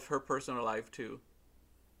of her personal life to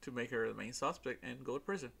make her the main suspect and go to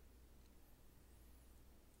prison.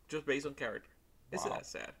 Just based on character. Isn't that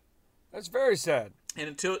sad? That's very sad.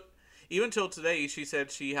 And even till today, she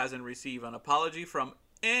said she hasn't received an apology from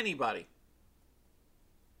anybody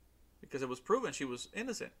because it was proven she was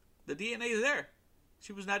innocent. The DNA is there.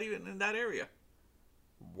 She was not even in that area.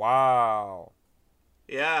 Wow.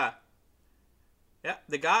 Yeah. Yeah.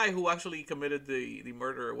 The guy who actually committed the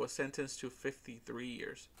murder was sentenced to 53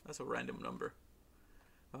 years. That's a random number.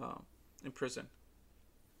 In prison.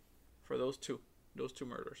 For those two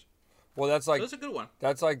murders. Well, that's like so that's a good one.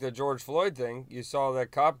 That's like the George Floyd thing. You saw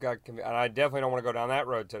that cop got convicted, and I definitely don't want to go down that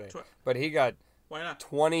road today. But he got why not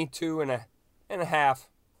 22 and a half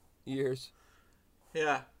years.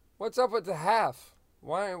 Yeah. What's up with the half?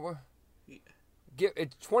 Why? Get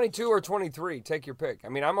it's 22 or 23. Take your pick. I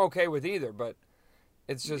mean, I'm okay with either, but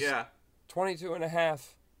it's just 22 and a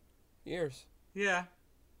half years. Yeah.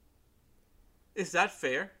 Is that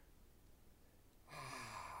fair?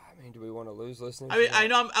 I mean, do we want to lose listeners? I mean, I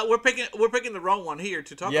know we're picking the wrong one here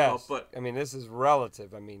to talk about, but I mean, this is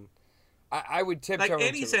relative. I mean, I would tiptoe like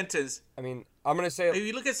any sentence. I mean, I'm gonna say if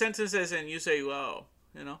you look at sentences and you say, "Well,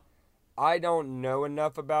 you know," I don't know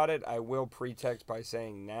enough about it. I will pretext by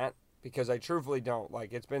saying that because I truthfully don't.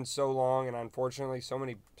 Like, it's been so long, and unfortunately, so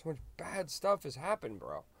much bad stuff has happened,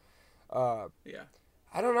 bro. Yeah.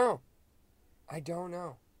 I don't know.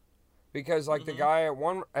 Because like the guy at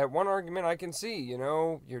one argument, I can see,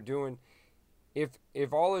 you're doing, if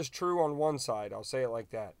all is true on one side, I'll say it like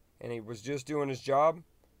that, and he was just doing his job,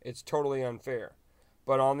 it's totally unfair.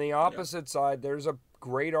 But on the opposite side, there's a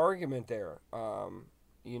great argument there.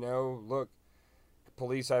 Look,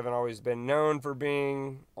 police haven't always been known for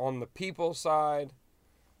being on the people's side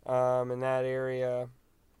in that area,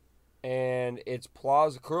 and it's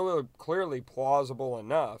clearly plausible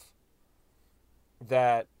enough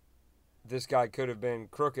that this guy could have been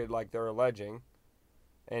crooked like they're alleging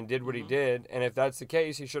and did what he did. And if that's the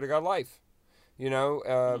case, he should have got life,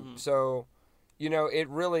 So, it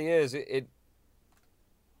really is.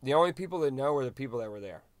 The only people that know are the people that were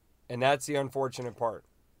there. And that's the unfortunate part.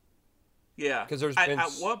 Yeah. Because there's been...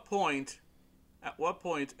 At what point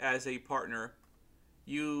as a partner,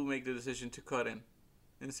 you make the decision to cut in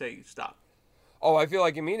and say, stop? Oh, I feel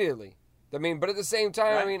like immediately. I mean, but at the same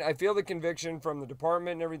time, right. I mean, I feel the conviction from the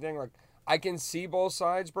department and everything. Like, I can see both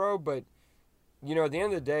sides, bro, but, at the end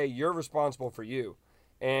of the day, you're responsible for you.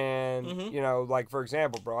 And, like, for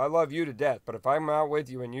example, bro, I love you to death, but if I'm out with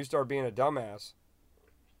you and you start being a dumbass,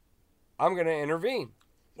 I'm going to intervene.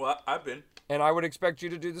 Well, I've been. And I would expect you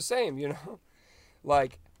to do the same,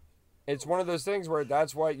 Like, it's one of those things where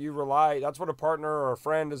that's what a partner or a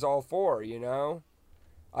friend is all for,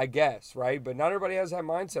 I guess, right? But not everybody has that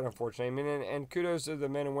mindset, unfortunately. I mean, and kudos to the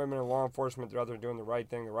men and women in law enforcement that are out there doing the right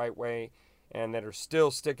thing the right way and that are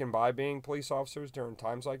still sticking by being police officers during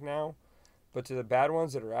times like now. But to the bad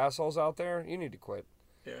ones that are assholes out there, you need to quit.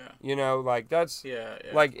 Yeah. Like that's... Yeah.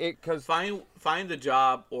 Like it... Cause, find the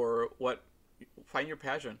job or what... Find your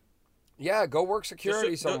passion. Yeah, go work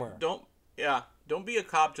security somewhere. Don't be a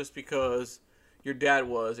cop just because your dad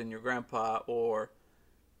was and your grandpa or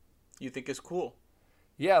you think it's cool.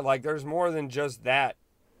 Yeah, like there's more than just that,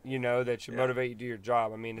 that should motivate you to do your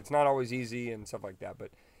job. I mean, it's not always easy and stuff like that.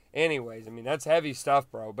 But anyways, I mean, that's heavy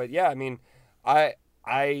stuff, bro. But yeah, I mean,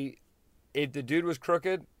 if the dude was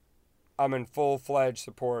crooked, I'm in full-fledged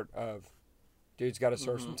support of dude's got to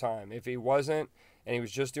serve some time. If he wasn't and he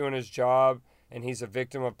was just doing his job and he's a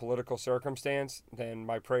victim of political circumstance, then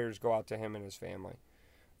my prayers go out to him and his family.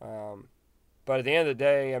 But at the end of the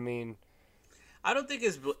day, I mean... I don't think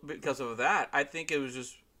it's because of that. I think it was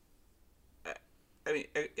just... I mean,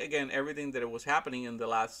 again, everything that was happening in the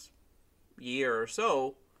last year or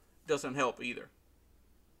so doesn't help either.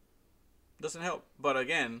 Doesn't help. But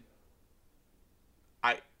again,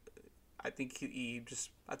 I think he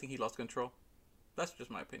lost control. That's just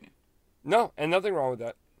my opinion. No, and nothing wrong with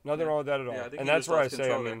that. Nothing wrong with that at all. And that's where I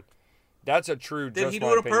say, I mean, that's a true... Did he do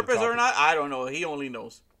it on purpose or not? I don't know. He only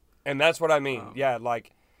knows. And that's what I mean.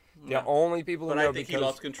 The only people who know... But I think he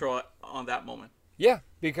lost control on that moment. Yeah,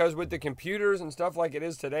 because with the computers and stuff like it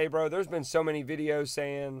is today, bro, there's been so many videos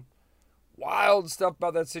saying wild stuff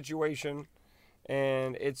about that situation.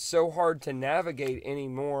 And it's so hard to navigate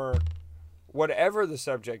anymore, whatever the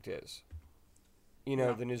subject is. The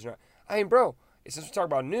news. I mean, bro, since we talk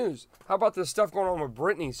about news, how about this stuff going on with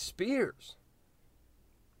Britney Spears?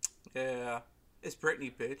 Yeah, it's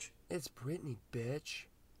Britney, bitch. It's Britney, bitch.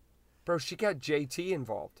 Bro, she got JT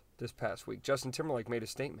involved this past week. Justin Timberlake made a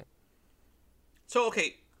statement. So,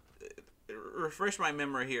 okay, refresh my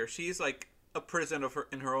memory here. She's like a prison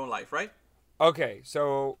in her own life, right? Okay,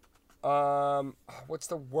 so, what's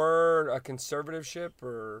the word? A conservativeship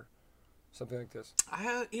or something like this?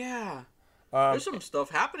 Yeah. There's some stuff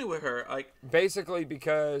happening with her. Like basically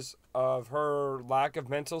because of her lack of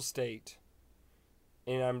mental state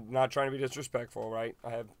and I'm not trying to be disrespectful, right? I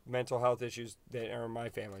have mental health issues that are in my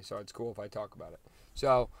family, so it's cool if I talk about it.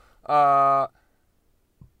 So,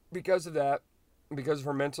 because of that, because of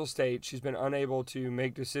her mental state, she's been unable to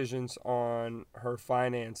make decisions on her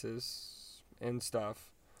finances and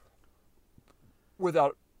stuff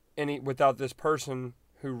without this person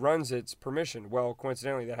who runs its permission. Well,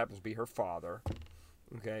 coincidentally, that happens to be her father.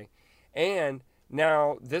 Okay, and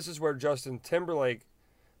now this is where Justin Timberlake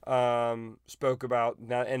spoke about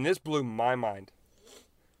now, and this blew my mind.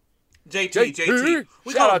 JT.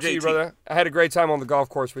 We Shout call out him to you, JT. brother. I had a great time on the golf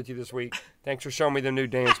course with you this week. Thanks for showing me the new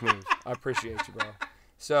dance moves. I appreciate you, bro.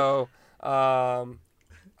 So, I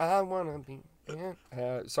wanna be.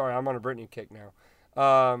 Yeah. Sorry, I'm on a Britney kick now.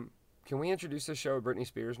 Can we introduce this show with Britney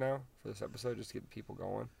Spears now for this episode, just to get people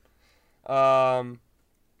going?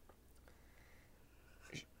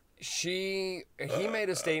 He made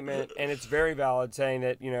a statement, and it's very valid, saying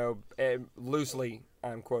that, loosely,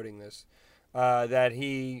 I'm quoting this, that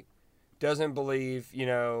he doesn't believe,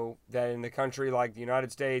 that in the country like the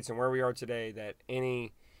United States and where we are today, that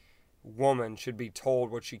any woman should be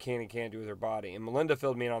told what she can and can't do with her body. And Melinda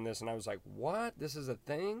filled me in on this, and I was like, what? This is a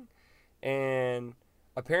thing? And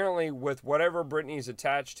apparently with whatever Britney's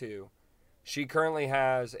attached to, she currently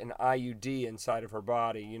has an IUD inside of her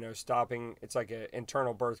body, stopping, it's like an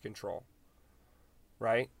internal birth control,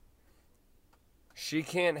 right? She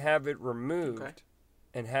can't have it removed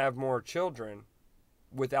and have more children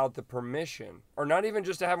without the permission, or not even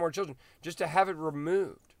just to have more children, just to have it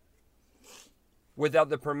removed without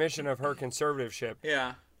the permission of her conservatorship.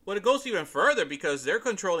 Yeah. Well, it goes even further because they're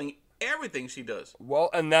controlling everything she does. Well,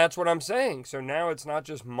 and that's what I'm saying. So now it's not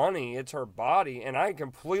just money, it's her body. And I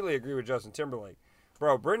completely agree with Justin Timberlake.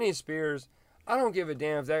 Bro, Britney Spears, I don't give a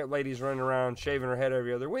damn if that lady's running around shaving her head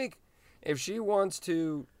every other week. If she wants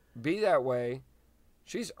to be that way,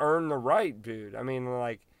 she's earned the right, dude. I mean,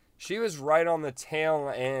 like, she was right on the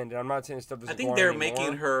tail end. And I'm not saying this stuff isn't going on anymore. I think they're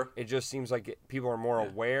making her... It just seems like people are more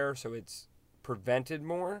aware, so it's prevented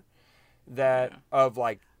more of,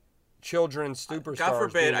 like, children's superstars. God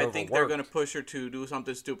forbid, I think they're overworked. going to push her to do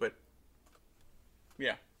something stupid.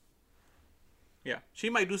 Yeah. Yeah.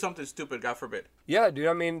 She might do something stupid, God forbid. Yeah, dude.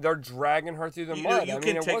 I mean, they're dragging her through the mud. You I can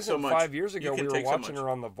mean, it take wasn't so much. 5 years ago You we can were take so watching much. her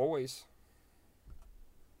on The Voice.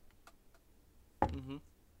 Mm-hmm.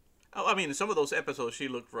 Oh, I mean, in some of those episodes, she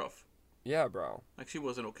looked rough. Yeah, bro. Like, she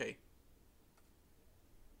wasn't okay.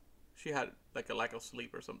 She had, like, a lack of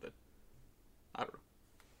sleep or something. I don't know.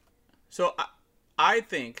 So, I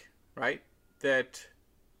think, right, that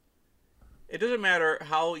it doesn't matter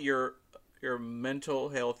how your mental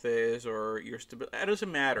health is or your stability. It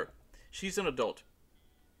doesn't matter. She's an adult,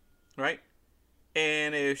 right?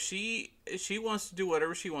 And if she wants to do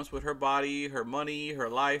whatever she wants with her body, her money, her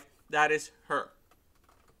life, that is her.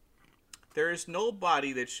 There is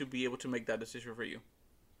nobody that should be able to make that decision for you.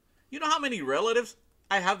 You know how many relatives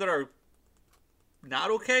I have that are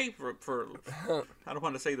not okay for I don't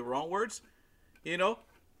want to say the wrong words, and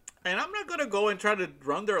I'm not going to go and try to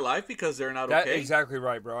run their life because they're not That's okay. exactly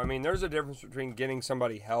right, bro. I mean, there's a difference between getting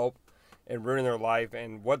somebody help and ruining their life,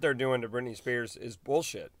 and what they're doing to Britney Spears is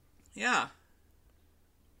bullshit. Yeah.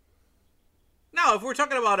 Now, if we're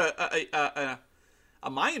talking about a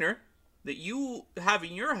minor that you have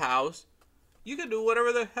in your house, you can do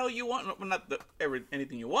whatever the hell you want. Well, not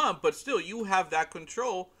anything you want, but still, you have that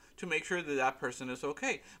control to make sure that that person is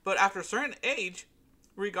okay. But after a certain age,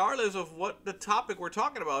 regardless of what the topic we're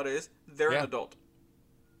talking about is, they're an adult.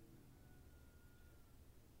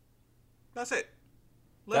 That's it.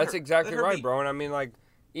 That's exactly right, bro. And I mean, like,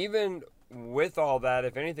 even with all that,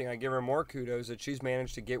 if anything, I give her more kudos that she's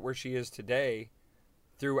managed to get where she is today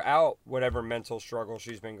throughout whatever mental struggle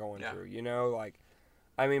she's been going through. Like,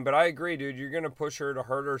 I mean, but I agree, dude. You're going to push her to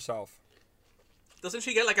hurt herself. Doesn't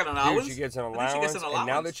she get like an allowance? Dude, she gets an allowance. And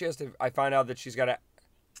now that she has to, I find out that she's got to.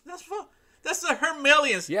 That's her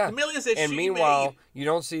millions. Yeah. The millions that she made. And meanwhile, you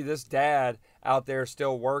don't see this dad out there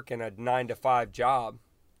still working a 9-to-5 job.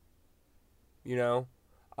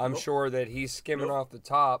 I'm sure that he's skimming off the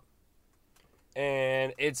top.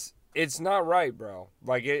 And it's not right, bro.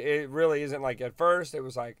 Like, it really isn't. Like, at first, it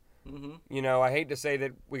was like, I hate to say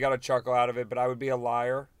that we got a chuckle out of it, but I would be a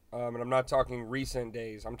liar. And I'm not talking recent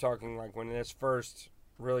days. I'm talking, like, when this first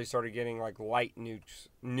really started getting, like, light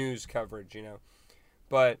news coverage,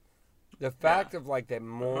 But the fact of, like, that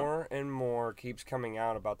more and more keeps coming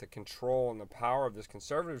out about the control and the power of this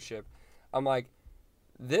conservatorship, I'm like,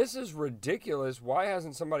 this is ridiculous. Why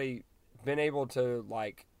hasn't somebody been able to,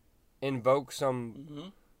 like, invoke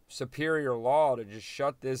some superior law to just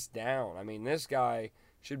shut this down? I mean, this guy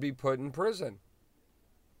should be put in prison.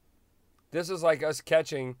 This is like us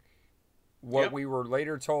catching what Yep. we were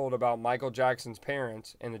later told about Michael Jackson's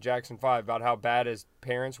parents and the Jackson 5 about how bad his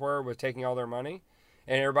parents were with taking all their money.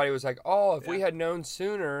 And everybody was like, oh, if we Yeah. had known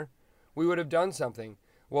sooner, we would have done something.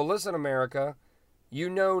 Well, listen, America, you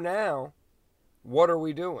know now, what are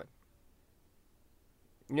we doing?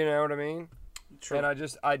 You know what I mean? True. And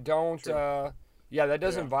I don't, True. yeah, that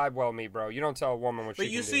doesn't Yeah. vibe well with me, bro. You don't tell a woman what But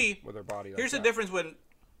she you can see, do with her body. Here's like the that. difference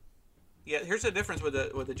here's the difference with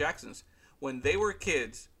the Jacksons. When they were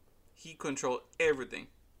kids, he controlled everything.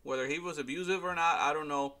 Whether he was abusive or not, I don't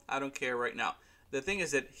know. I don't care right now. The thing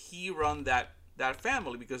is that he run that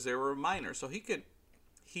family because they were minors, so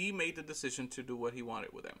he made the decision to do what he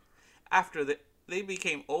wanted with them. After they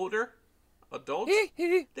became older, adults,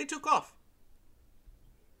 they took off.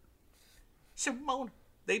 Simone,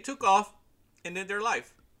 they took off and did their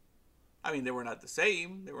life. I mean, they were not the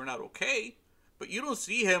same. They were not okay. But you don't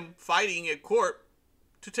see him fighting at court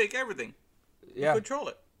to take everything. Yeah. Control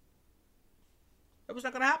it. That was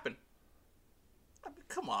not going to happen. I mean,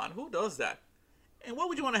 come on, who does that? And why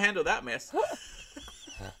would you want to handle that mess?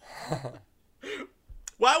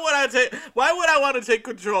 Why would I want to take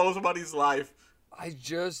control of somebody's life? I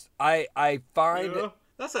find You know?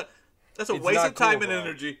 That's a it's waste not of time cool, and bro.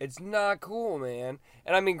 energy. It's not cool, man.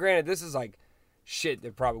 And I mean, granted, this is like shit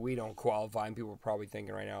that probably we don't qualify, and people are probably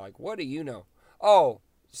thinking right now, like, what do you know? Oh,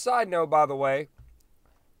 side note, by the way,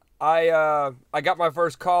 I got my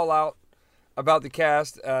first call out about the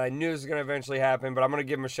cast. I knew this was going to eventually happen, but I'm going to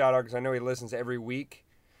give him a shout out because I know he listens every week.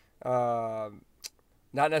 Not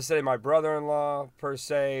necessarily my brother-in-law per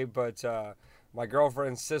se, but my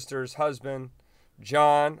girlfriend's sister's husband,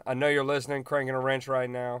 John. I know you're listening, cranking a wrench right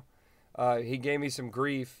now. He gave me some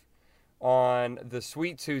grief on the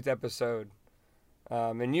Sweet Tooth episode,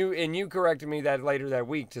 and you corrected me that later that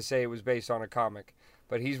week to say it was based on a comic,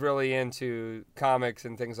 but he's really into comics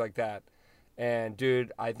and things like that. And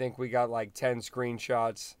dude, I think we got like 10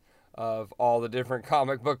 screenshots of all the different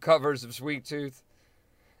comic book covers of Sweet Tooth,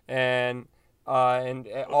 and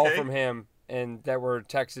all from him, and that were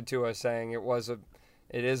texted to us saying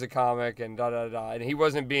it is a comic and da da da. And he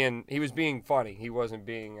was being funny. He wasn't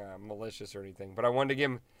being malicious or anything. But I wanted to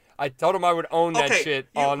give him. I told him I would own that shit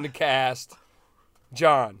on the cast.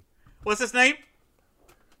 John. What's his name?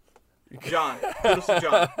 John. Kudos to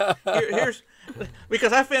John. Here's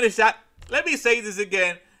because I finished that. Let me say this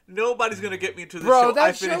again. Nobody's gonna get me to the show. Bro, that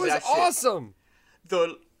I finished show is that shit. awesome.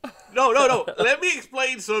 No. Let me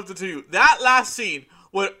explain something to you. That last scene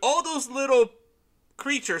when all those little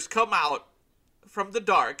creatures come out from the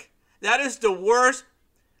dark, that is the worst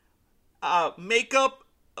makeup,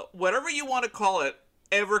 whatever you want to call it,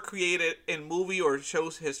 ever created in movie or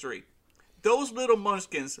show's history. Those little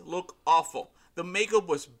munchkins look awful. The makeup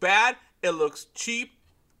was bad. It looks cheap.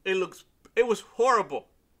 It was horrible.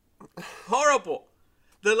 Horrible.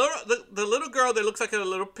 The little girl that looks like a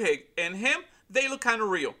little pig and him, they look kind of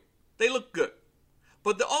real. They look good.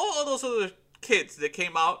 But all those other kids that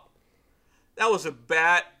came out, that was a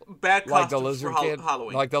bad Like the costumes lizard for kid.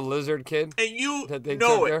 Halloween. Like the lizard kid. And you That they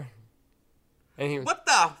know took it. there. And he was, What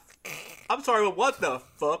the? I'm sorry, but what the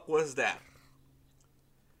fuck was that?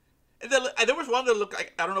 And there was one that looked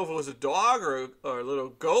like, I don't know if it was a dog or a little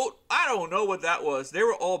goat. I don't know what that was. They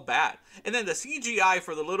were all bad. And then the CGI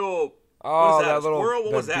for the little, what was that? that little Squirrel?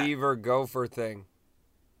 What was that? beaver gopher thing.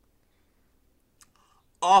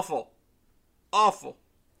 Awful. Awful.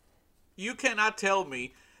 You cannot tell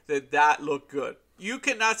me that looked good. You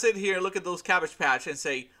cannot sit here and look at those Cabbage Patch and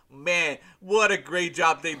say, man, what a great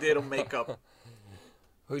job they did on makeup.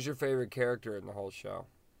 Who's your favorite character in the whole show?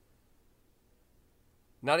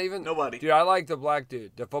 Not even... Nobody. Dude, I like the black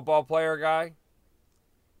dude. The football player guy.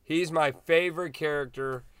 He's my favorite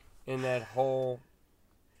character in that whole...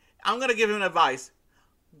 I'm going to give him advice.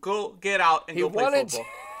 Go get out and go play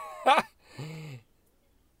football.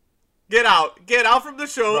 Get out from the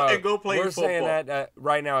show Bro, and go play we're football. saying that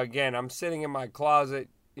right now again. I'm sitting in my closet.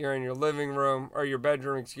 You're in your living room, or your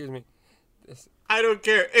bedroom, excuse me. I don't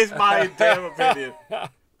care. It's my damn opinion.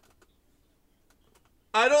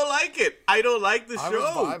 I don't like it. I don't like the show.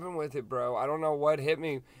 I was vibing with it, bro. I don't know what hit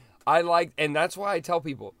me. I like, and that's why I tell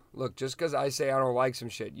people, look, just because I say I don't like some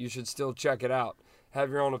shit, you should still check it out. Have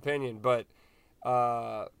your own opinion. But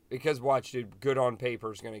because watch, dude, Good on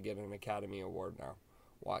Paper is going to get an Academy Award now.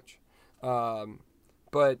 Watch.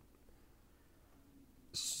 But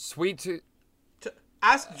Sweet Tooth.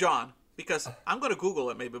 Ask John, because I'm going to Google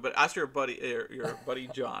it maybe, but ask your buddy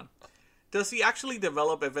John. Does he actually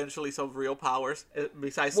develop eventually some real powers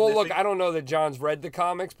besides Well, sniffing? look, I don't know that John's read the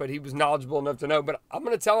comics, but he was knowledgeable enough to know. But I'm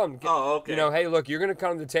going to tell him, Oh, okay. you know, hey, look, you're going to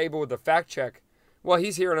come to the table with a fact check. Well,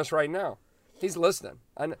 he's hearing us right now. He's listening.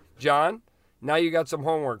 John, now you got some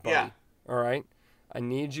homework, buddy. Yeah. All right? I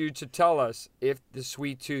need you to tell us if the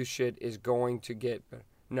sweet tooth shit is going to get better.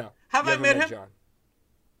 No. Have you I haven't met him? John.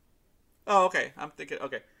 Oh, okay. I'm thinking.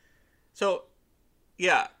 Okay. So,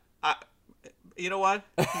 yeah. You know what?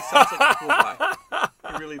 He sounds like a cool guy.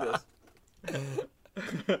 He really does.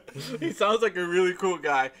 He sounds like a really cool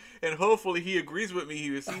guy, and hopefully he agrees with me.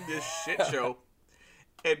 He has seen this shit show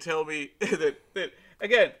and tell me that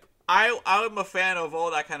again. I'm a fan of all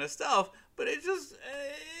that kind of stuff, but it just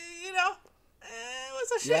it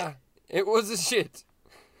was a shit. Yeah, it was a shit.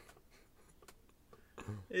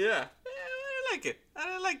 Yeah, I didn't like it. I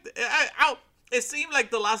didn't like it. It seemed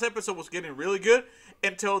like the last episode was getting really good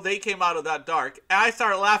until they came out of that dark. And I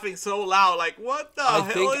started laughing so loud, like, what the hell is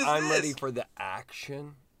this? I think I'm ready for the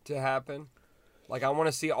action to happen. Like, I want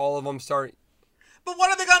to see all of them start. But what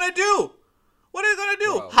are they going to do? What are they going to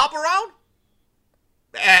do? Bro. Hop around?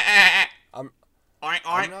 I'm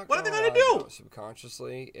not What are they gonna going to lie, do? though,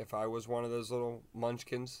 subconsciously, if I was one of those little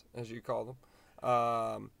munchkins, as you call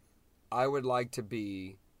them, I would like to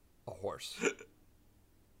be a horse.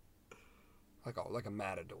 like a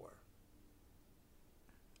matador.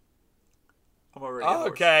 I'm already a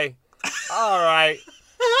horse. Okay. All right.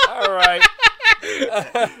 All right.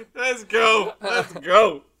 Let's go. Let's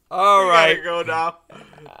go. All right. We gotta go now.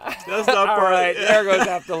 That's not All part right. of it. There goes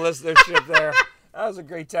half the listenership there. That was a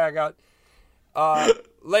great tag out.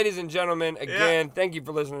 Ladies and gentlemen, again, thank you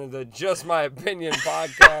for listening to the Just My Opinion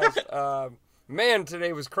podcast. Man,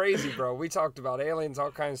 today was crazy, bro. We talked about aliens,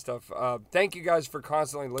 all kinds of stuff. Thank you guys for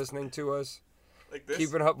constantly listening to us. Like this?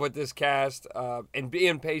 Keeping up with this cast, and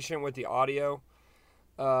being patient with the audio.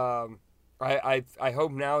 I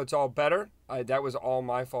hope now it's all better. That was all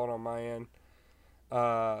my fault on my end.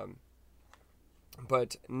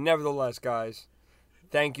 But nevertheless, guys,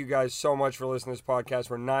 thank you guys so much for listening to this podcast.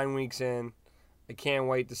 We're 9 weeks in. I can't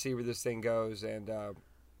wait to see where this thing goes. And,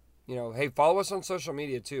 hey, follow us on social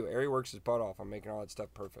media, too. Ari works his butt off on making all that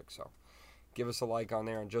stuff perfect. So give us a like on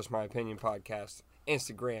there on Just My Opinion Podcast.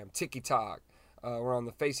 Instagram, TikTok. We're on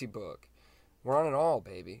the Facebook. We're on it all,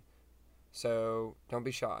 baby. So don't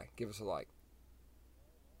be shy. Give us a like.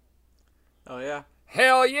 Oh, yeah.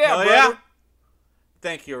 Hell yeah, Oh, brother. yeah.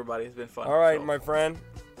 Thank you, everybody. It's been fun. All right, So, my friend.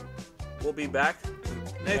 we'll be back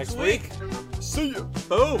next week. See ya.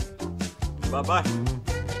 Boom. Bye-bye.